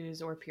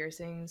tattoos or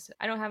piercings.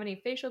 I don't have any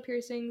facial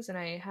piercings, and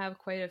I have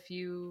quite a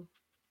few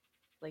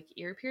like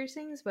ear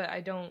piercings, but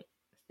I don't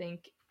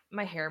think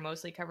my hair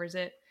mostly covers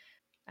it.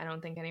 I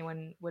don't think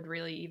anyone would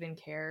really even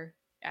care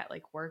at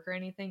like work or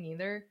anything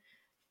either.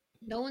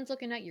 No one's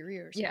looking at your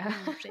ears. So Yeah. I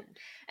don't understand.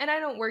 And I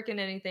don't work in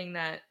anything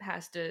that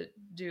has to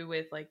do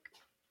with like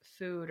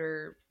food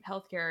or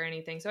healthcare or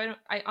anything. So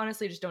I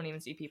honestly just don't even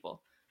see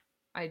people.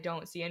 I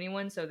don't see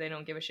anyone, so they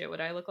don't give a shit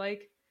what I look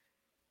like.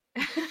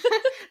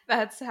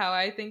 That's how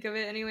I think of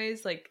it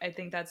anyways. Like I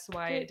think that's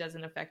why it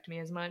doesn't affect me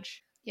as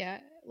much. Yeah,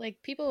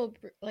 like people,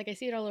 like I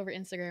see it all over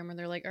Instagram where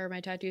they're like, "Are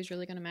my tattoos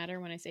really going to matter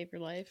when I save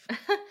your life?"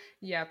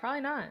 Yeah, probably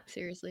not.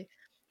 Seriously.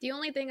 The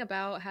only thing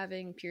about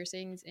having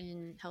piercings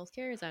in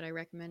healthcare is that I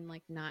recommend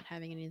like not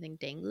having anything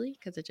dangly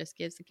because it just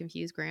gives the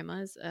confused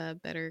grandmas a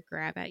better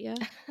grab at you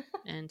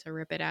and to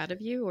rip it out of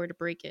you or to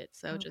break it.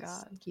 So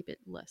just keep it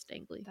less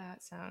dangly.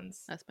 That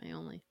sounds That's my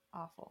only.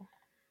 awful.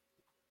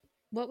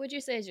 What would you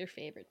say is your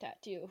favorite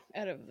tattoo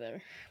out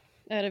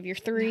of your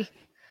 3?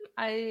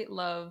 I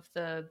love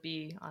the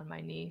bee on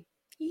my knee.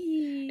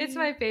 Eee. It's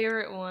my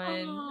favorite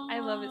one. Aww. I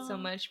love it so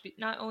much,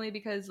 not only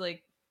because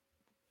like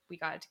we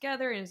got it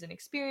together and it was an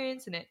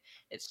experience, and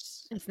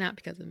it's not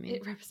because of me.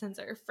 It represents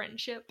our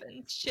friendship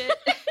and shit.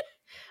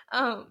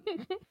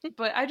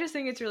 But I just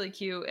think it's really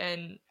cute,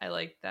 and I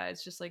like that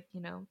it's just like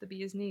the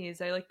bee's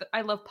knees.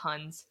 I love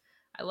puns.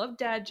 I love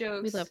dad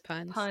jokes. We love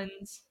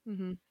puns.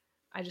 Mm-hmm.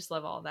 I just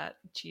love all that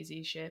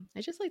cheesy shit. I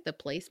just like the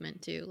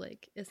placement too.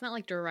 Like it's not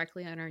like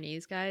directly on our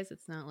knees, guys.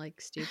 It's not like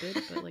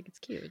stupid, but like it's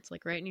cute. It's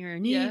like right near our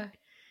knee. Yeah.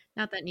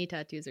 Not that knee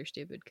tattoos are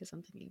stupid because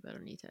I'm thinking about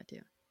a knee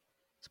tattoo.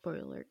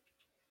 Spoiler alert.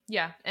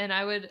 Yeah, and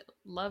I would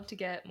love to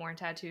get more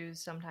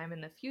tattoos sometime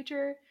in the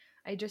future.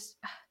 I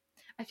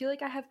feel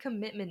like I have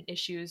commitment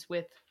issues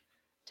with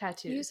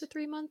tattoos. Use the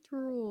 3-month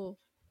rule.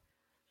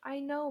 I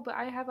know, but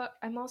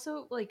I'm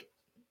also like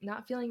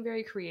not feeling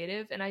very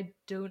creative, and I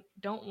don't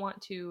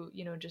want to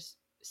just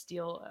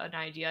steal an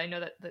idea. I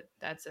know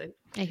that's a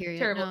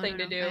terrible thing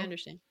to do. I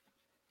understand.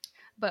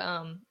 But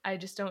I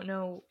just don't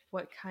know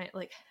what kind,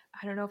 like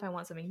I don't know if I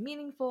want something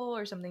meaningful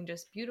or something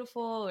just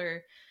beautiful,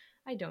 or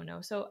I don't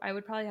know. So I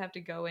would probably have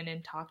to go in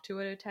and talk to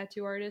a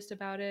tattoo artist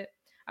about it.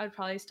 I would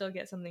probably still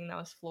get something that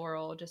was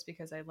floral just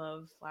because I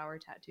love flower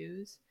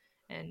tattoos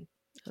and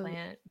Oh,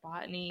 plant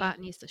botany.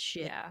 botany's the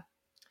shit. Yeah.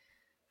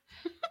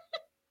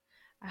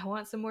 I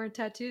want some more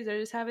tattoos. I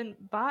just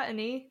haven't bought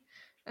any.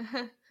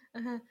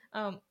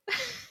 Um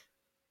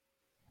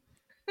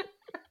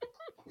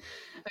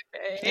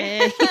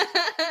okay.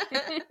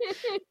 Okay.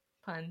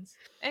 Puns.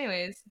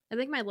 Anyways. I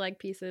think my leg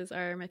pieces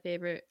are my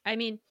favorite. I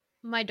mean,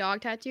 my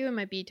dog tattoo and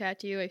my bee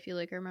tattoo, I feel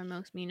like are my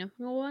most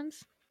meaningful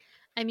ones.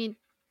 I mean,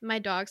 my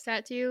dog's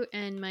tattoo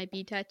and my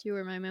bee tattoo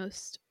are my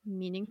most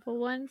meaningful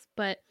ones,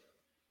 but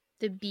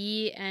the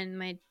bee and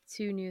my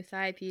two new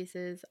thigh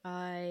pieces,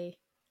 I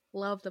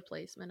love the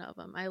placement of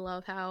them. I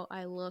love how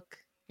I look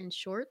in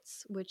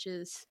shorts, which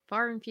is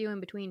far and few in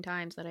between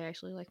times that I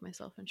actually like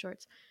myself in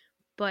shorts.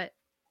 But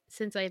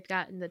since I've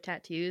gotten the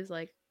tattoos,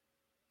 like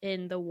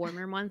in the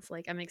warmer months,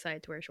 like I'm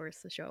excited to wear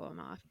shorts to show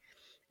them off.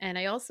 And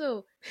I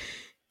also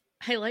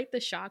I like the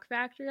shock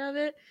factor of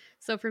it.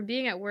 So from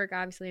being at work,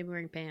 obviously I'm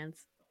wearing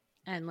pants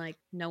and like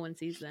no one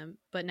sees them.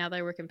 But now that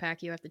I work in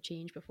pack, you have to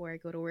change before I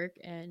go to work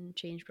and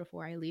change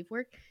before I leave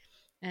work.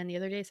 And the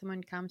other day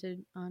someone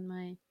commented on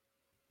my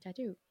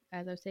tattoo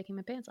as I was taking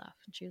my pants off.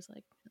 And she was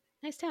like,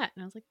 nice tat.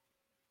 And I was like,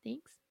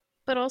 thanks.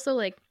 But also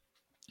like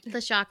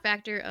the shock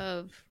factor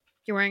of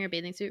you're wearing a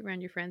bathing suit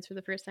around your friends for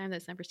the first time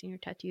that's never seen your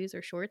tattoos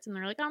or shorts. And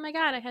they're like, oh my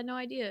God, I had no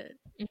idea.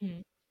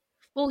 Mm-hmm.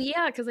 Well,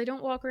 yeah, because I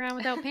don't walk around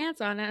without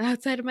pants on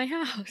outside of my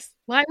house.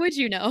 Why would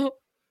you know?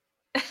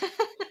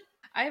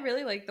 I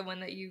really like the one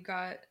that you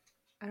got.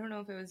 I don't know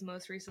if it was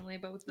most recently,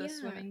 but with the Yeah.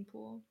 swimming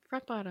pool.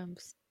 Front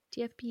bottoms.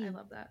 TFP. I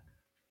love that.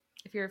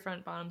 If you're a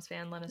Front Bottoms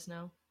fan, let us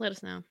know. Let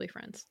us know. Be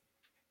friends.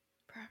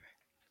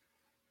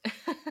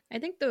 Perfect. I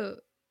think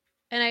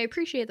and I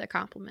appreciate the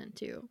compliment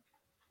too.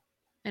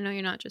 I know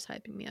you're not just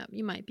hyping me up.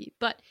 You might be,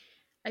 but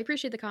I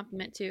appreciate the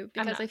compliment too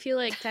because I feel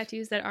like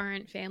tattoos that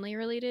aren't family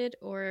related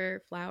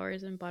or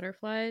flowers and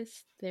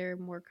butterflies, they're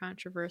more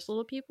controversial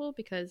to people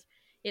because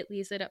it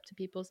leaves it up to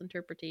people's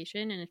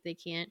interpretation. And if they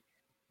can't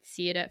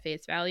see it at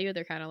face value,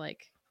 they're kind of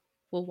like,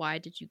 well, why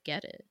did you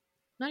get it?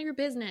 None of your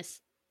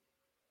business,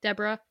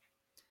 Deborah.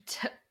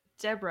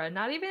 Deborah,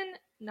 not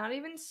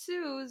even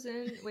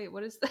Susan. Wait,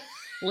 what is that?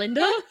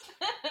 Linda?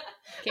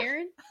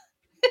 Karen?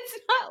 It's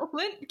not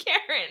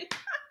Karen.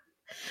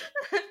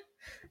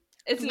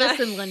 It's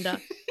Listen, not... Linda.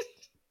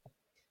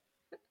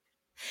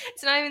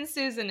 It's not even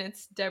Susan,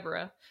 it's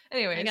Deborah.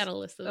 Anyways, I got a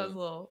list of that was a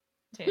little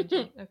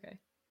tangent. Okay.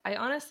 I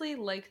honestly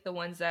like the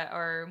ones that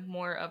are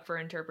more up for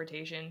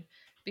interpretation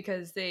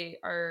because they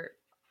are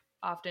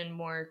often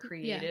more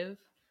creative.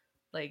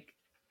 Yeah. Like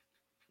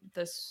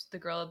the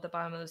girl at the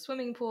bottom of the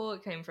swimming pool,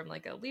 it came from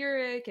like a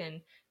lyric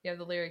and you have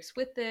the lyrics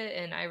with it,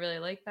 and I really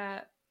like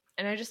that.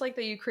 And I just like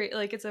that you create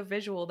like it's a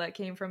visual that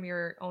came from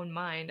your own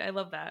mind. I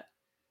love that.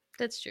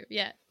 That's true.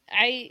 Yeah.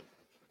 I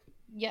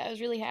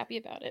was really happy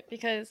about it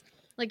because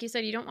like you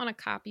said, you don't want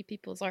to copy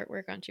people's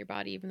artwork onto your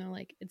body, even though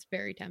like it's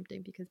very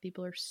tempting because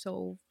people are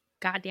so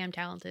goddamn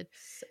talented.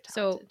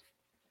 So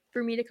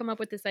for me to come up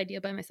with this idea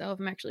by myself,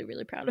 I'm actually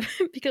really proud of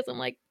it because I'm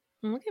like,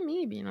 look at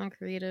me being all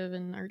creative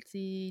and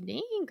artsy.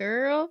 Dang,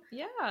 girl.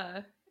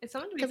 Yeah. It's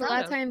something to be proud of. Because a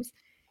lot of times,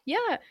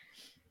 yeah.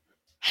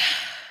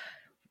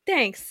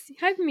 Thanks.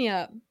 Hype me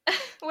up.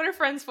 What are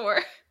friends for?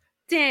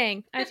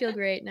 Dang. I feel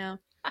great now.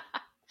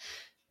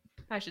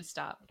 I should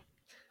stop.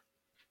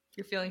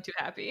 You're feeling too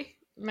happy.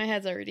 My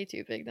head's already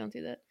too big. Don't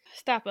do that.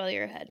 Stop while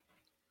you're ahead.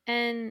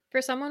 And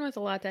for someone with a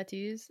lot of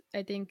tattoos,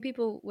 I think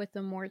people with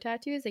the more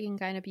tattoos, they can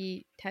kind of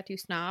be tattoo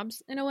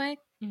snobs in a way.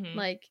 Mm-hmm.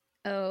 Like,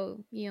 oh,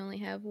 you only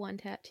have one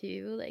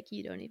tattoo. Like,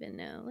 you don't even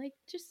know. Like,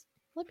 just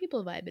let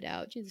people vibe it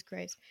out. Jesus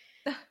Christ.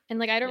 And,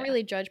 like, I don't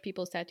really judge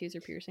people's tattoos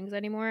or piercings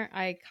anymore.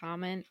 I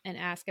comment and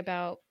ask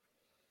about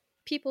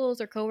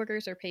people's or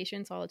coworkers or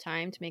patients all the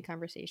time to make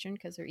conversation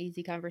because they're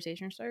easy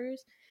conversation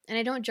starters. And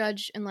I don't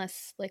judge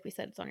unless, like we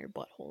said, it's on your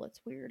butthole.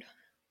 That's weird.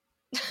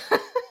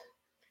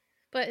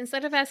 But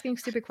instead of asking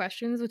stupid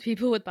questions with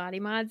people with body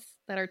mods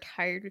that are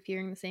tired of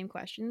hearing the same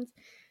questions,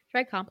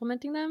 try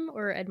complimenting them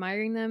or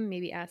admiring them.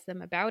 Maybe ask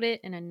them about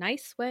it in a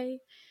nice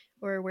way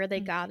or where they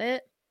got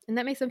it. And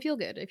that makes them feel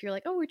good. If you're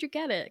like, oh, where'd you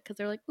get it? Because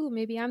they're like, oh,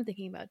 maybe I'm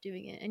thinking about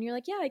doing it. And you're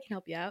like, yeah, I can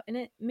help you out. And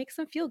it makes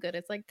them feel good.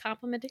 It's like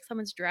complimenting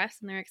someone's dress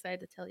and they're excited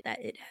to tell you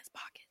that it has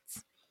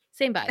pockets.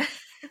 Same vibe.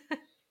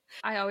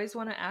 I always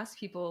want to ask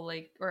people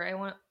like, or I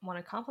want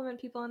to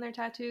compliment people on their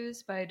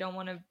tattoos, but I don't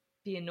want to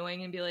be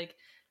annoying and be like,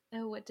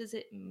 oh, what does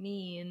it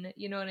mean?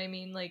 You know what I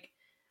mean? Like,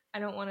 I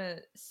don't want to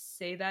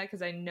say that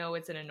because I know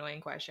it's an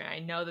annoying question. I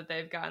know that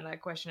they've gotten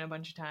that question a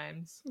bunch of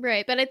times.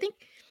 Right. But I think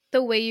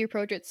the way you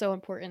approach it's so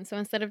important. So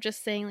instead of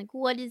just saying like,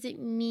 what does it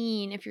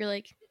mean? If you're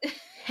like,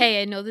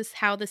 hey, I know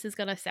how this is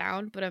going to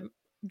sound, but I'm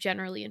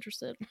generally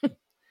interested.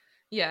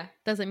 Yeah.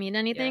 Doesn't mean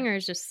anything or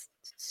is just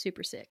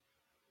super sick.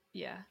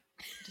 Yeah.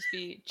 Just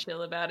be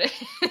chill about it.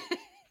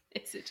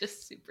 Is it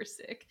just super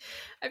sick?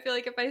 I feel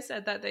like if I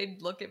said that,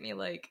 they'd look at me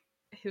like,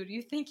 who do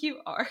you think you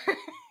are?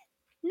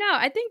 No,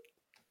 I think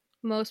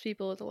Most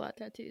people with a lot of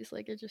tattoos,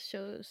 like, it just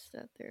shows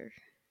that they're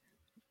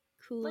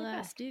cool Laid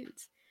ass back.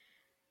 dudes.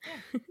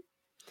 Yeah.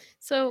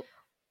 So,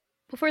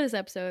 before this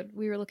episode,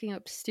 we were looking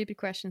up stupid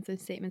questions and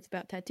statements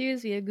about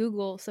tattoos via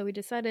Google, so we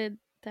decided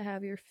to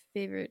have your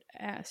favorite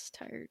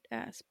tired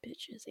ass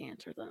bitches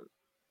answer them.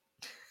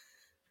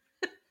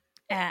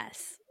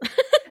 Ass.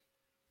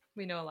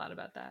 We know a lot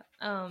about that.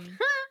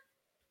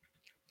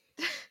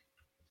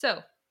 So,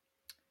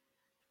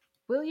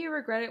 will you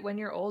regret it when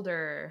you're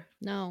older?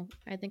 No,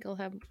 I think I'll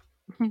have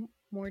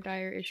more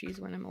dire issues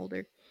when I'm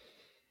older.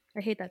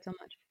 I hate that so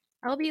much.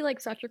 I'll be like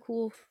such a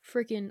cool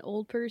freaking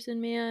old person,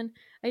 man.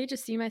 I could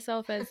just see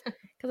myself as,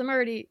 because I'm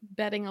already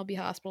betting I'll be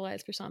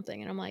hospitalized for something,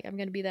 and I'm like, I'm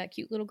gonna be that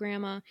cute little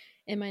grandma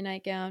in my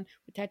nightgown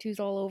with tattoos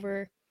all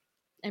over.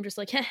 I'm just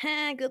like,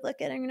 haha, good luck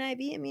getting an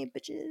IV in me,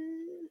 bitches.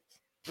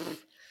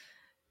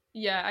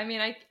 Yeah, I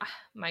mean,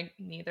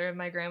 neither of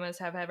my grandmas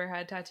have ever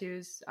had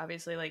tattoos.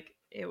 Obviously, like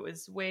it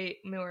was way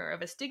more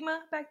of a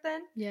stigma back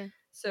then. Yeah.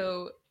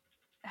 So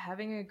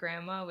having a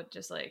grandma with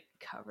just like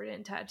covered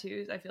in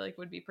tattoos, I feel like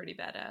would be pretty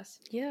badass.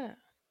 Yeah,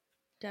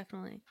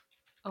 definitely.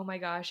 Oh my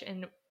gosh!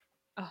 And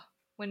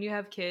when you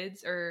have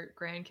kids or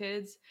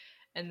grandkids,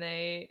 and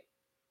they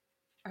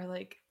are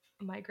like,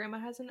 my grandma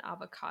has an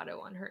avocado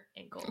on her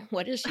ankle.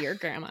 What does your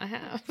grandma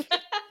have?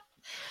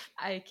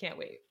 I can't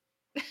wait.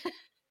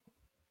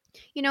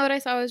 You know what I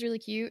saw was really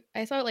cute?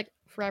 I saw it like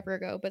forever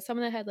ago, but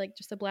someone that had like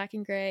just a black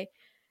and gray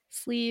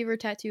sleeve or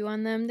tattoo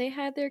on them, they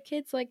had their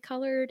kids like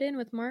colored in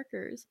with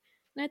markers.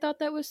 And I thought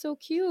that was so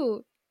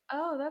cute.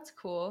 Oh, that's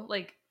cool.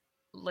 Like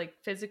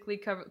physically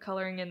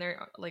coloring in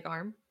their like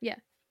arm. Yeah.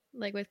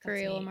 Like with That's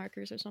Crayola neat.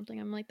 markers or something.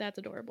 I'm like, that's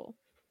adorable.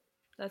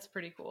 That's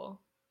pretty cool.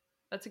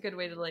 That's a good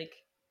way to like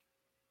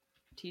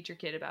teach your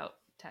kid about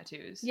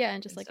tattoos Yeah,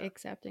 and just and like stuff.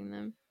 accepting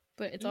them.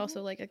 But it's Hmm.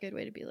 also like a good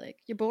way to be like,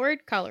 you're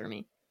bored? Color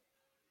me.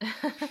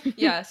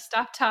 Yeah,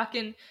 stop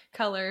talking,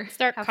 color,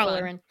 Start have fun.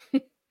 coloring.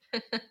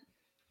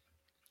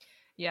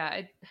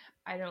 Yeah,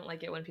 I don't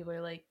like it when people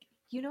are like,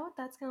 you know what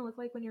that's gonna look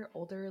like when you're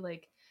older?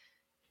 Like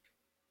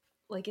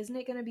isn't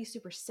it gonna be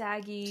super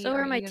saggy? So are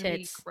Aren't my you gonna be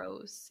tits.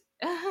 gross?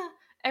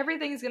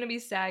 Everything's gonna be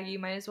saggy.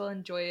 Might as well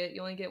enjoy it.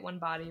 You only get one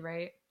body,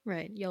 right?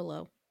 Right.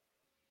 YOLO.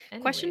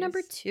 Question number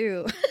Anyways.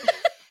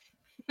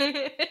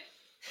 2.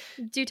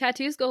 Do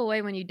tattoos go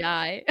away when you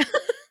die?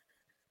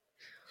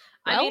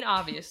 I mean, Well,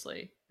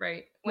 obviously,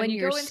 right? When when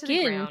you your go into the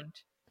skin, ground,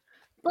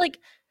 like,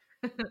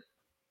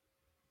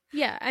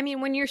 yeah, I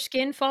mean, when your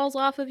skin falls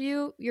off of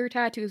you, your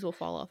tattoos will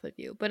fall off of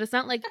you. But it's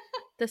not like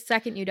the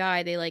second you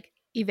die, they like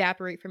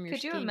evaporate from your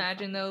could you skin, you imagine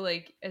fucking though,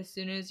 like as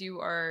soon as you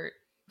are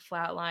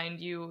flatlined,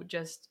 you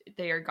just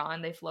they are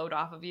gone, they float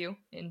off of you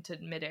into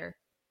midair.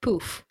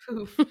 poof.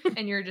 Poof.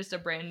 And you're just a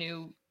brand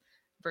new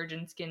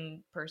virgin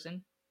skin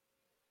person.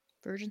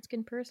 Virgin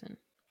skin person.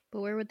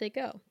 But where would they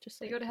go? Just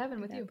They like go to heaven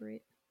with you.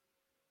 evaporate.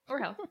 Or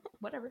hell.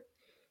 Whatever.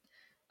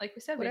 Like we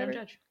said, we don't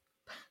Whatever. judge.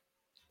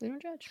 We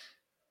don't judge.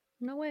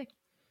 No way.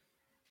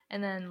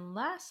 And then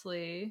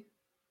lastly,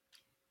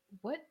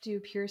 what do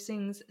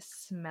piercings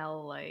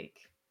smell like?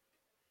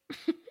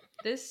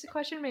 This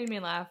question made me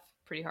laugh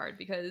pretty hard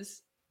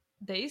because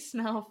they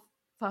smell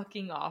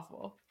fucking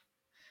awful.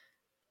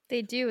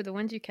 They do. The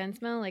ones you can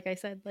smell, like I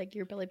said, like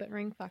your belly button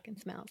ring fucking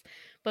smells.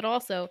 But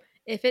also,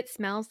 if it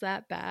smells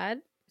that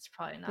bad, It's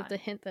probably that's not. a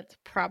hint that's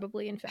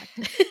probably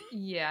infected.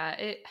 Yeah,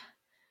 it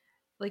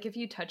like if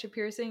you touch a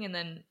piercing and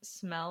then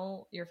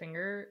smell your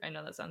finger, I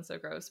know that sounds so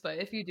gross, but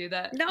if you do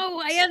that, No,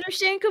 I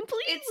understand it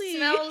completely.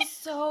 smells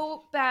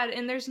so bad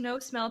and there's no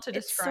smell to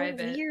It's so describe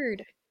it.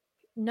 weird.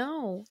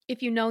 No.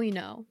 If you know, you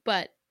know.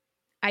 But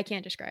I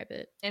can't describe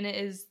it. And it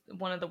is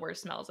one of the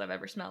worst smells I've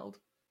ever smelled.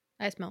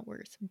 I smell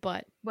worse,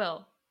 but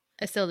Well,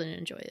 I still didn't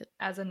enjoy it.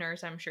 as a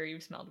nurse, I'm sure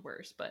you've smelled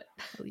worse, but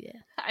Oh, yeah.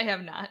 I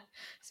have not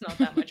smelled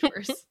that much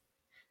worse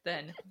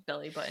than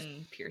belly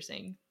button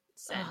piercing Oh,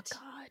 scent.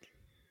 God.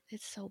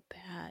 It's so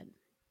bad.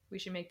 We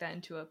should make that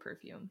into a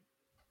perfume.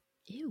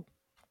 Ew.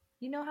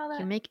 You know how You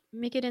that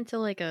make it into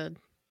like a,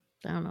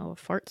 I don't know, a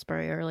fart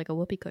spray or like a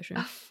whoopee a cushion.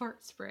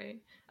 fart spray,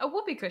 a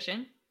whoopee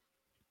cushion.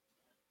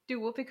 Do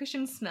whoopee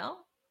cushions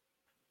smell?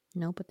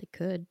 No, but they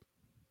could.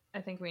 I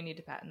think we need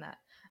to patent that.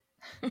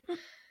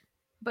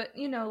 But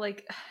you know,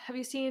 like, have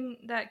you seen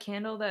that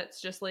candle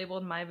that's just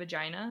labeled "My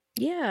Vagina"?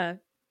 Yeah.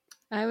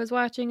 I was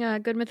watching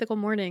Good Mythical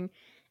Morning,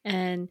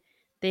 and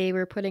they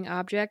were putting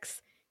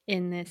objects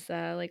in this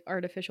like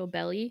artificial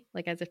belly,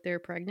 like as if they were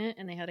pregnant,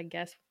 and they had to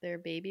guess what their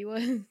baby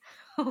was,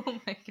 Oh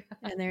my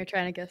god, and they were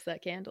trying to guess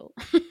that candle.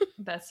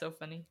 that's so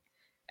funny.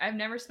 I've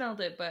never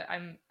smelled it, but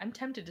I'm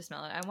tempted to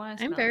smell it. I want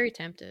to I'm smell it. very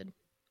tempted.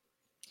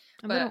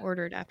 I'm gonna But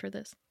order it after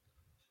this.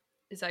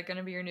 is that going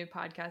to be your new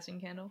podcasting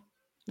candle?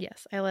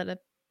 Yes, I light a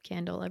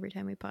candle every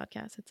time we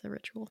podcast. It's a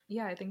ritual.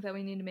 Yeah, I think that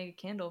we need to make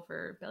a candle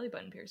for belly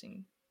button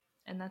piercing.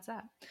 And that's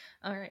that.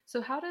 All right.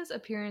 So how does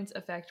appearance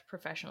affect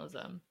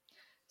professionalism?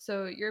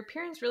 So your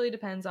appearance really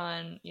depends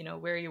on,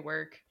 where you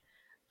work.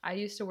 I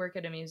used to work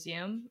at a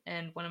museum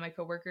and one of my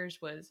coworkers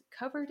was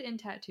covered in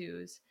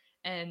tattoos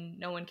and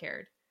no one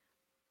cared.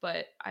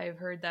 But I've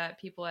heard that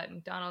people at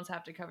McDonald's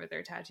have to cover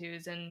their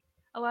tattoos and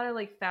a lot of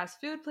like fast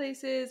food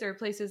places or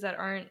places that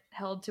aren't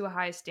held to a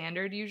high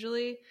standard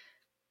usually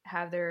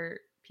have their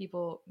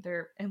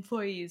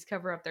employees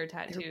cover up their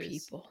They're tattoos.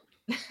 people.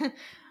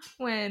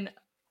 When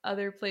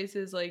other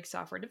places like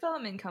software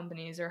development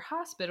companies or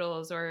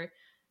hospitals or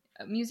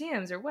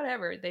museums or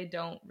whatever, they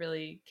don't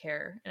really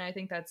care. And I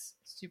think that's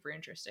super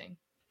interesting.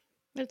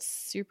 That's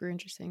super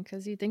interesting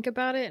because you think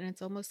about it and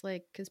it's almost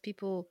like because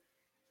people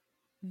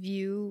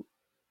view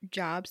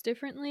jobs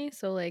differently.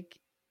 So, like,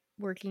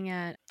 working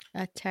at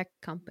a tech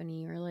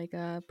company or like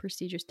a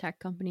prestigious tech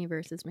company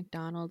versus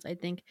McDonald's, I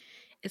think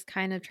is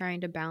kind of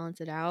trying to balance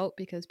it out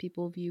because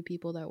people view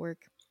people that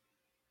work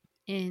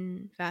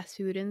in fast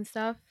food and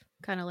stuff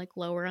kind of like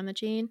lower on the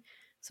chain.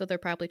 So, they're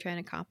probably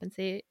trying to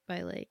compensate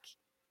by like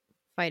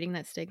fighting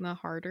that stigma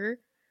harder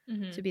to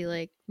Mm-hmm. be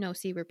like, no,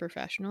 see, we're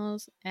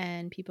professionals,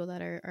 and people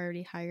that are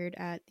already hired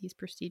at these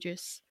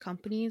prestigious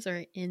companies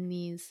are in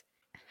these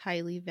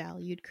highly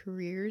valued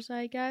careers,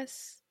 I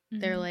guess.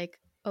 They're Mm-hmm. like,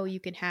 oh,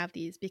 you can have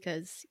these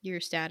because your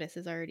status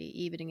is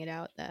already evening it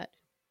out that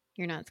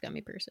you're not a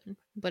scummy person,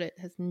 but it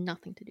has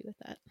nothing to do with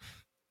that.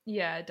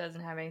 Yeah, it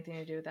doesn't have anything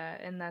to do with that.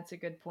 And that's a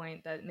good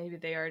point that maybe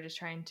they are just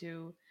trying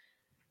to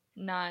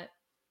not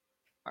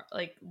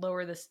like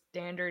lower the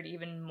standard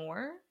even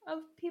more of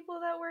people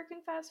that work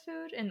in fast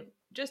food. And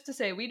just to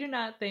say, we do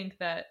not think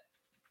that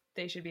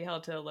they should be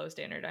held to a low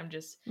standard. I'm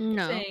just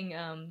No. saying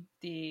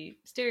the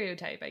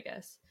stereotype, I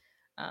guess,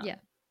 um, Yeah.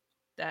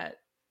 that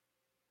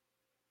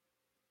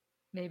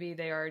maybe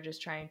they are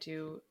just trying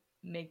to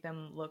make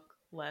them look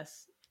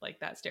less like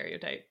that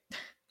stereotype.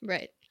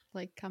 Right.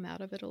 Like come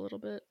out of it a little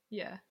bit.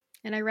 Yeah.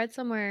 And I read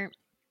somewhere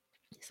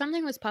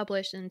something was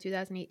published in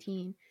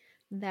 2018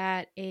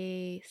 that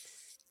a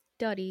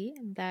study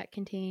that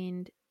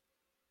contained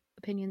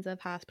opinions of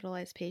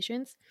hospitalized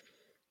patients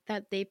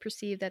that they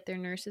perceived that their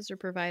nurses or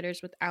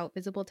providers without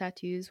visible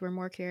tattoos were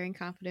more caring,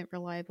 confident,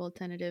 reliable,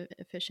 attentive,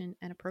 efficient,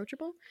 and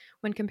approachable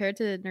when compared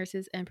to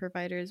nurses and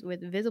providers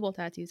with visible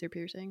tattoos or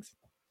piercings.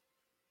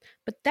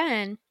 But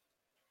then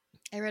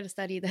I read a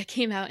study that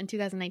came out in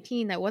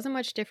 2019 that wasn't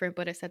much different,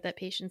 but it said that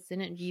patients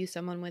didn't view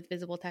someone with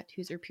visible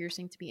tattoos or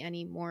piercing to be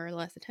any more or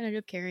less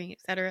attentive, caring,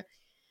 etc.,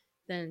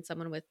 than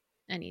someone with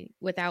any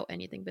without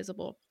anything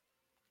visible.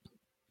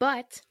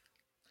 But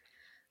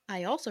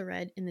I also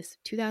read in this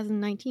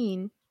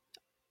 2019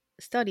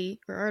 study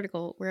or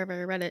article, wherever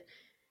I read it,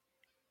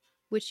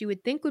 which you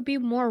would think would be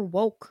more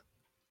woke,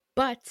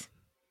 but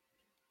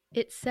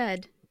it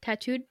said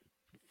tattooed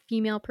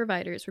female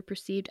providers were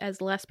perceived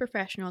as less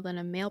professional than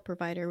a male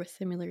provider with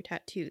similar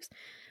tattoos.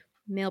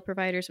 Male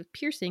providers with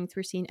piercings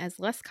were seen as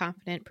less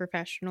confident,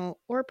 professional,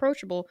 or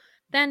approachable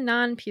than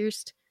non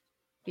pierced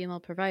female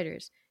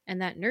providers, and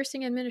that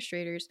nursing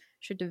administrators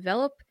should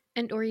develop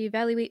and or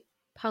evaluate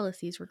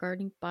policies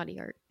regarding body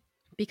art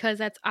because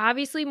that's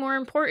obviously more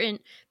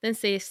important than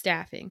say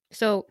staffing.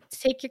 So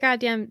take your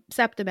goddamn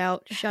septum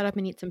out, shut up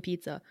and eat some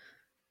pizza.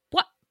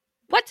 What?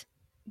 What?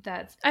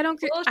 That's I don't.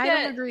 I don't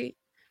bullshit. agree.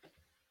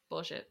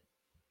 Bullshit.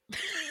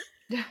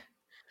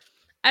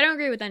 I don't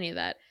agree with any of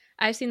that.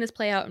 I've seen this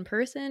play out in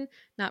person,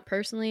 not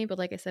personally, but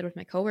like I said, with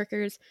my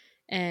coworkers,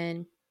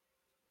 and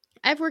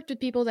I've worked with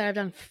people that have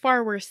done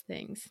far worse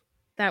things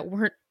that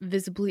weren't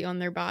visibly on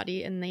their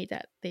body, and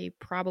they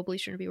probably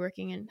shouldn't be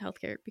working in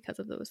healthcare because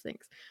of those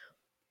things.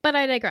 But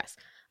I digress.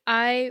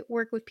 I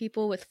work with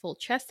people with full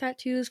chest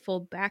tattoos, full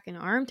back and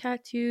arm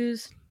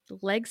tattoos,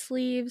 leg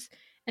sleeves,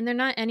 and they're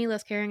not any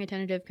less caring,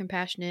 attentive,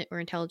 compassionate, or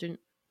intelligent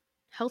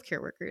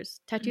healthcare workers.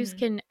 Tattoos Mm-hmm.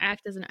 can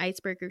act as an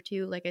icebreaker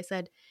too, like I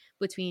said,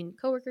 between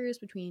coworkers,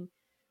 between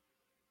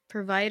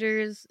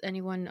providers,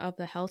 anyone of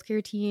the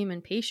healthcare team,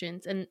 and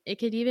patients. And it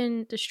could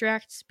even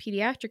distract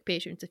pediatric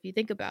patients if you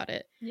think about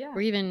it, Yeah.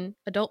 or even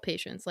adult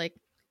patients. Like,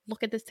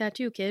 look at this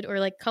tattoo, kid, or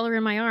like color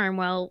in my arm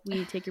while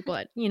we take your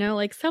blood.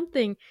 Like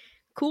something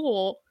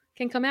cool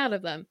can come out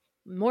of them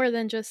more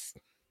than just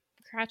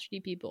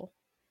crotchety people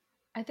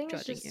I think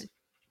it's judging you. just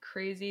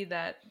crazy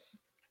that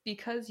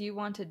because you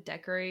want to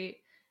decorate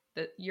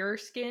your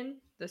skin,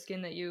 the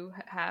skin that you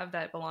have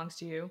that belongs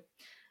to you,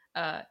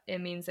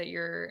 it means that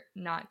you're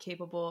not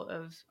capable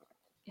of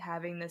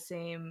having the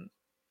same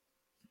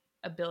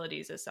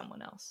abilities as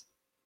someone else,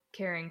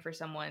 caring for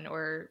someone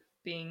or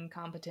being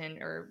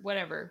competent or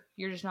whatever.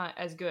 You're just not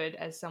as good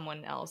as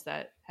someone else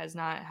that does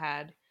not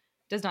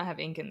have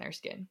ink in their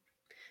skin.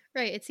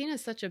 Right. It's seen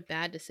as such a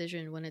bad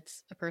decision when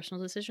it's a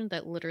personal decision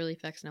that literally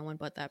affects no one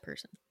but that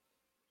person.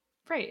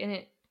 Right. And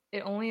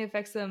it only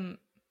affects them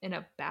in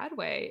a bad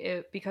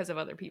way because of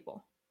other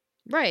people.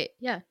 Right.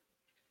 Yeah.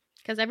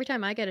 Because every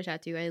time I get a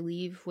tattoo, I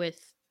leave with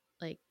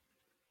like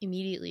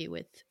immediately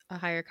with a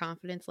higher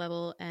confidence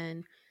level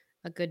and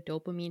a good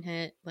dopamine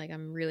hit. Like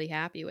I'm really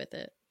happy with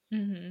it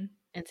Mm-hmm.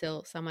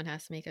 until someone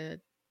has to make a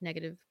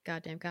negative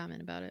goddamn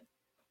comment about it.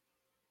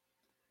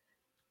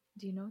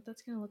 Do you know what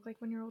that's going to look like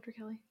when you're older,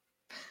 Kelly?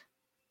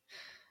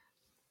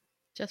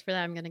 Just for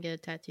that, I'm gonna get a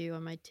tattoo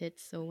on my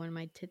tits. So when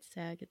my tits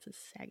sag, it's a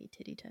saggy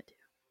titty tattoo.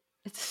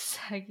 It's a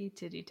saggy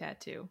titty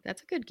tattoo.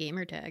 That's a good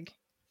gamer tag.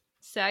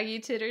 Saggy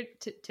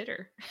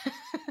titter.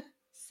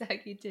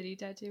 Saggy titty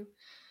tattoo.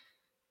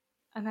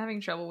 I'm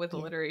having trouble with Yeah.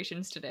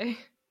 alliterations today.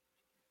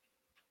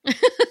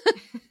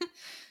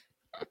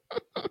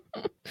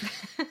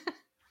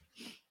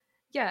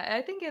 Yeah,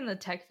 I think in the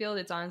tech field,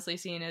 it's honestly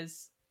seen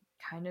as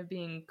kind of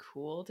being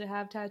cool to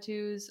have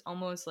tattoos,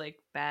 almost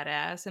like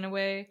badass in a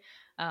way.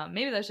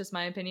 Maybe that's just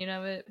my opinion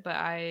of it, but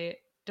I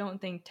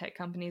don't think tech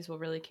companies will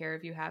really care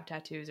if you have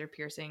tattoos or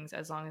piercings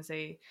as long as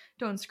they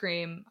don't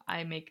scream,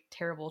 I make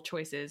terrible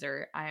choices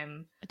or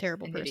I'm A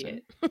terrible an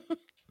person. idiot.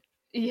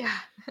 Yeah.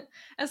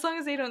 As long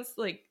as they don't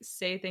like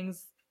say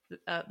things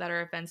that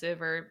are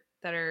offensive or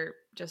that are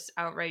just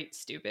outright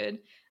stupid,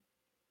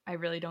 I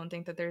really don't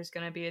think that there's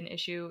going to be an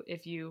issue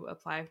if you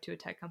apply to a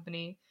tech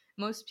company.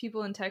 Most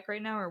people in tech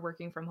right now are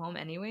working from home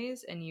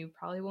anyways, and you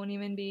probably won't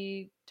even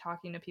be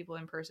talking to people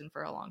in person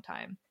for a long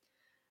time.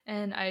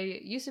 And I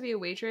used to be a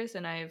waitress,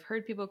 and I've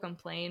heard people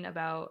complain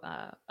about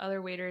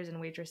other waiters and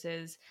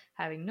waitresses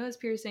having nose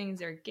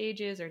piercings or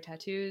gauges or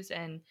tattoos,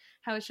 and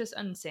how it's just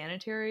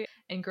unsanitary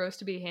and gross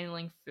to be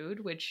handling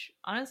food, which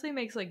honestly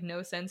makes like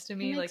no sense to It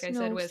me. Like makes I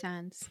said no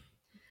sense.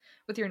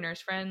 with your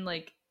nurse friend,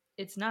 like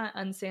it's not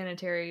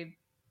unsanitary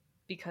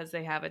because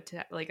they have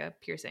like a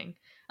piercing,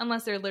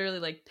 unless they're literally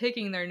like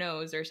picking their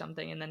nose or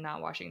something and then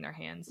not washing their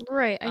hands.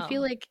 Right. I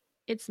feel Um, like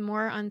it's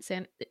more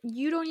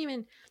you don't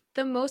even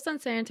the most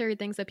unsanitary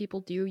things that people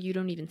do, you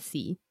don't even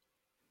see.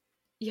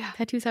 yeah,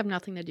 Tattoos have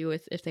nothing to do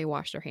with if they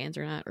wash their hands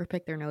or not, or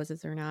pick their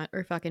noses or not,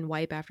 or fucking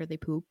wipe after they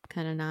poop,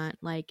 kind of not.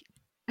 Like,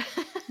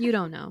 you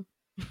don't know.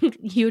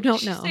 You did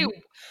don't you say know.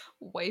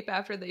 wipe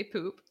after they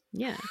poop?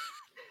 Yeah.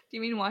 Do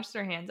you mean wash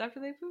their hands after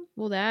they poop?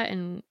 Well, that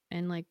and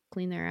like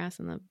clean their ass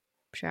in the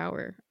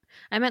shower.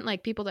 I meant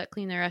like people that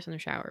clean their ass in the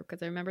shower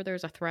because I remember there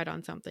was a thread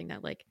on something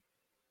that like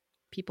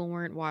people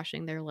weren't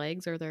washing their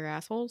legs or their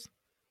assholes.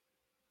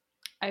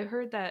 I've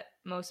heard that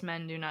most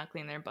men do not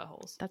clean their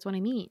buttholes. That's what I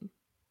mean. Yeah,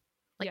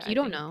 Like, you I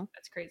don't think know.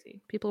 that's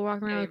crazy. People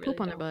walking Yeah, around you with poop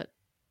really on their don't.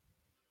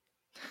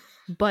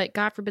 butt. But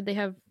God forbid they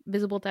have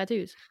visible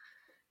tattoos.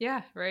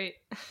 Yeah, right.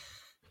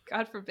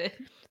 God forbid.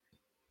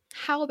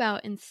 How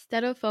about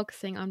instead of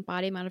focusing on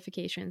body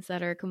modifications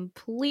that are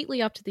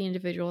completely up to the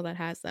individual that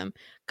has them,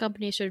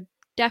 companies should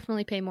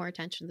definitely pay more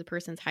attention to the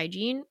person's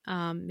hygiene,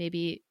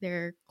 maybe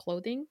their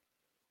clothing.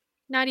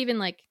 Not even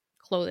like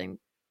clothing,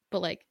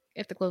 but like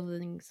if the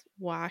clothing's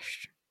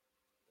washed.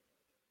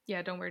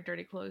 Yeah, don't wear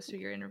dirty clothes to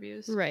your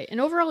interviews. Right. And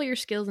overall, your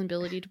skills and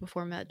ability to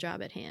perform that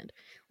job at hand.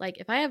 Like,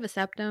 if I have a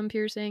septum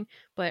piercing,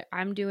 but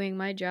I'm doing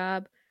my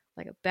job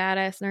like a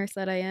badass nurse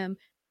that I am,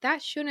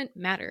 that shouldn't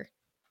matter.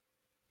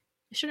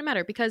 It shouldn't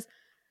matter because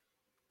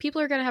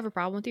people are going to have a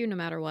problem with you no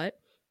matter what.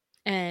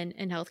 And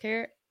in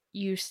healthcare,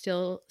 you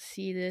still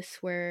see this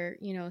where,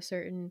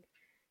 certain,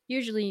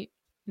 usually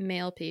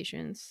male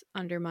patients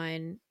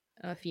undermine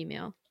a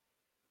female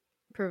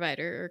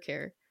provider or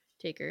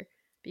caretaker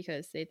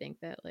because they think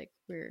that, like,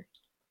 we're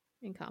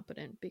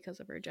incompetent because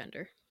of our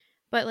gender.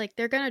 But, like,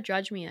 they're going to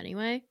judge me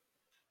anyway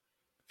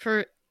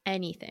for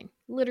anything,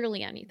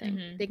 literally anything.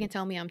 Mm-hmm. They can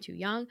tell me I'm too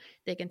young.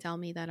 They can tell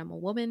me that I'm a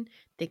woman.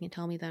 They can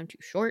tell me that I'm too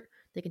short.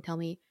 They can tell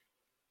me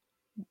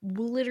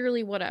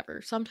literally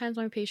whatever. Sometimes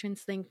my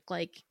patients think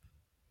like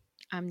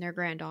I'm their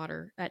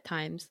granddaughter at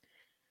times.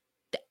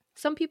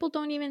 Some people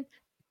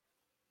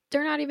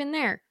they're not even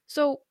there.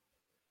 So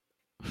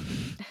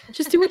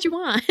just do what you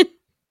want.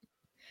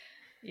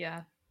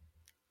 Yeah.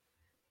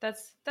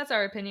 That's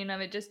our opinion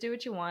of it. Just do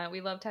what you want.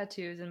 We love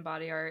tattoos and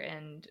body art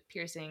and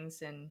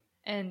piercings and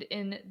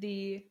in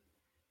the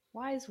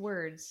wise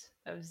words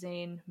of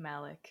Zayn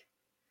Malik,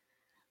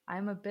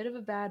 I'm a bit of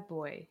a bad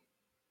boy.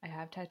 I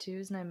have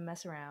tattoos and I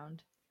mess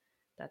around.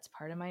 That's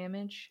part of my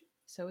image,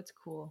 so it's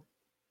cool.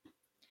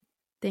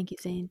 Thank you,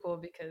 Zane. Cool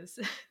because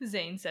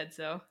Zayn said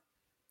so.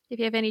 If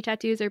you have any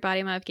tattoos or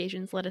body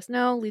modifications, let us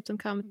know. Leave some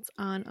comments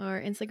on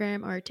our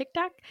Instagram or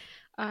TikTok.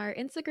 Our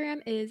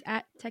Instagram is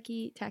at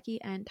techie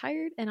tacky and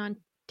tired, and on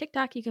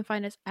TikTok you can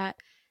find us at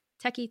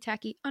techie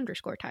tacky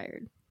 _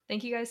 tired.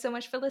 Thank you guys so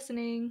much for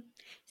listening.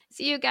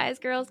 See you guys,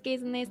 girls,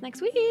 gays, and nays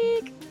next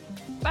week.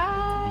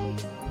 Bye.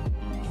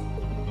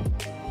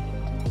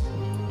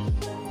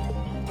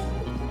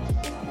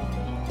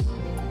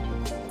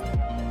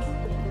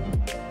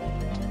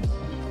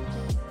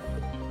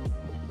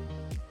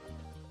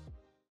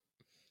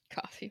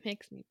 Coffee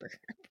makes me burp.